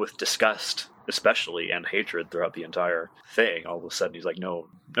Gollum with disgust, especially, and hatred throughout the entire thing, all of a sudden he's like, no,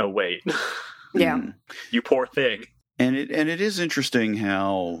 wait. Yeah. You poor thing. And it is interesting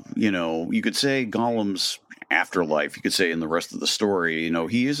how, you could say Gollum's afterlife, you could say, in the rest of the story,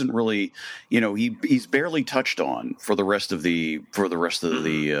 he isn't really, he's barely touched on for the rest of Lord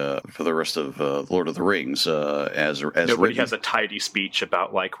of the Rings, as nobody written. has a tidy speech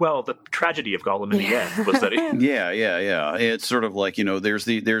about, like, well, the tragedy of Gollum in the end was that yeah. It's sort of like, there's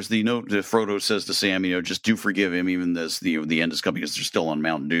the note that Frodo says to Sam, just do forgive him, even as the end is coming, because they're still on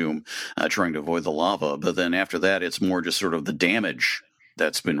Mount Doom, trying to avoid the lava. But then after that, it's more just sort of the damage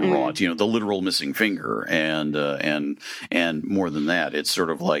that's been wrought, the literal missing finger, and more than that, it's sort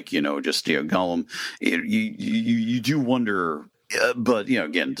of like, just Gollum. You do wonder But,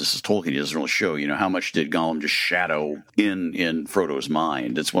 again, this is Tolkien. He doesn't really show, how much did Gollum just shadow in Frodo's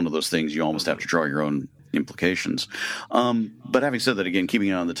mind. It's one of those things you almost have to draw your own implications. But having said that, again, keeping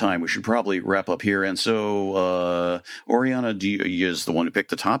it on the time, we should probably wrap up here. And so, Oriana, is the one who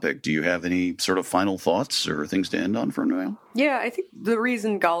picked the topic. Do you have any sort of final thoughts or things to end on for now? Yeah, I think the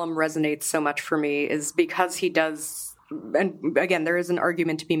reason Gollum resonates so much for me is because he does. And again, there is an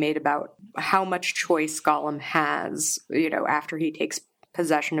argument to be made about how much choice Gollum has, after he takes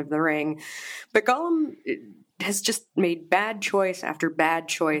possession of the ring. But Gollum has just made bad choice after bad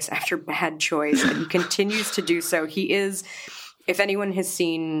choice after bad choice, and he continues to do so. He is, if anyone has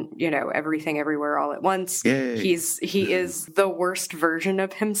seen, Everything Everywhere All at Once, he is the worst version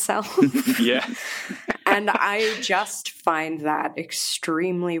of himself. Yeah. And I just find that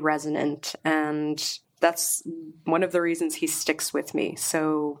extremely resonant, and that's one of the reasons he sticks with me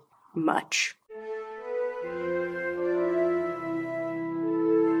so much.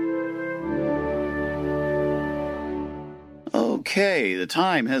 Okay, the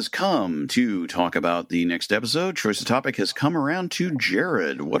time has come to talk about the next episode. Choice of topic has come around to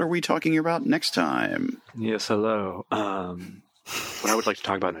Jared. What are we talking about next time? Yes, hello. What I would like to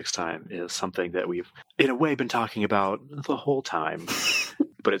talk about next time is something that we've, in a way, been talking about the whole time,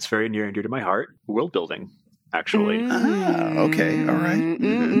 but it's very near and dear to my heart. World building, actually. Okay, all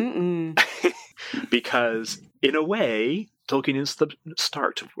right. Because, in a way, Tolkien is the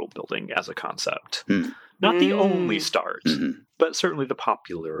start of world building as a concept. Not the only start, but certainly the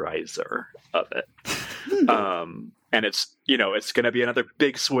popularizer of it. And it's, it's going to be another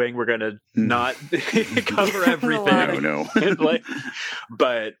big swing. We're going to not cover everything. No.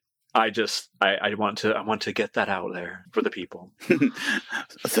 But I want to get that out there for the people.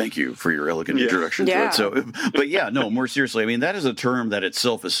 Thank you for your elegant introduction to it. So, but more seriously, I mean, that is a term that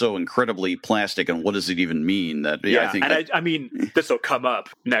itself is so incredibly plastic, and what does it even mean? I think I mean, this will come up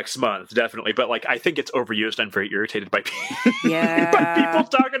next month, definitely, but I think it's overused. I'm very irritated by by people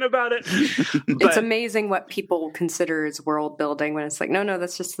talking about it. It's amazing what people consider as world building when it's like, no,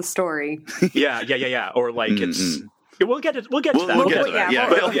 that's just the story. Yeah. Or it's... We'll get to that. We'll get to that.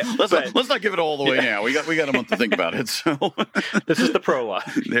 Yeah. Let's not give it all the way now. We got a month to think about it. So this is the prologue.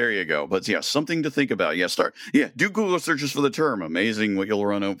 There you go. But something to think about. Do Google searches for the term. Amazing what you'll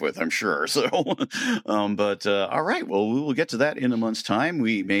run up with, I'm sure. So, but all right. Well, we will get to that in a month's time.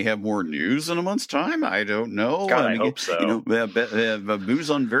 We may have more news in a month's time. I don't know. God, I hope so. We have news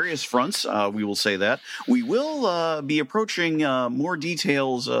on various fronts. We will say that. We will be approaching more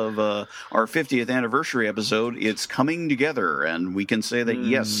details of our 50th anniversary episode. It's coming together, and we can say that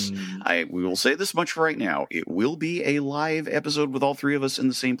we will say this much right now: it will be a live episode with all three of us in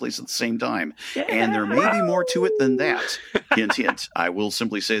the same place at the same time, and there may be more to it than that. Hint. I will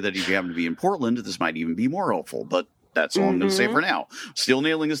simply say that if you happen to be in Portland, this might even be more helpful, but that's all I'm going to say for now. Still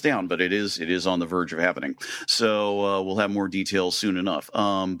nailing this down, but it is on the verge of happening. So we'll have more details soon enough.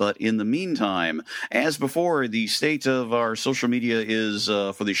 But in the meantime, as before, the state of our social media is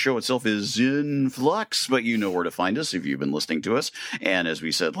for the show itself is in flux, but you know where to find us if you've been listening to us. And as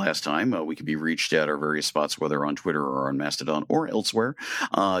we said last time, we can be reached at our various spots, whether on Twitter or on Mastodon or elsewhere.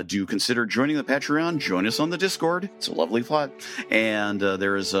 Do consider joining the Patreon. Join us on the Discord. It's a lovely plot. And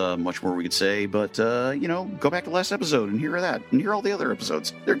there is much more we could say, but, go back to last episode and hear that and hear all the other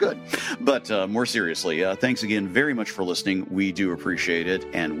episodes. They're good. But more seriously, thanks again very much for listening. We do appreciate it,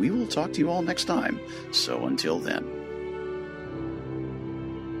 and we will talk to you all next time. So until then.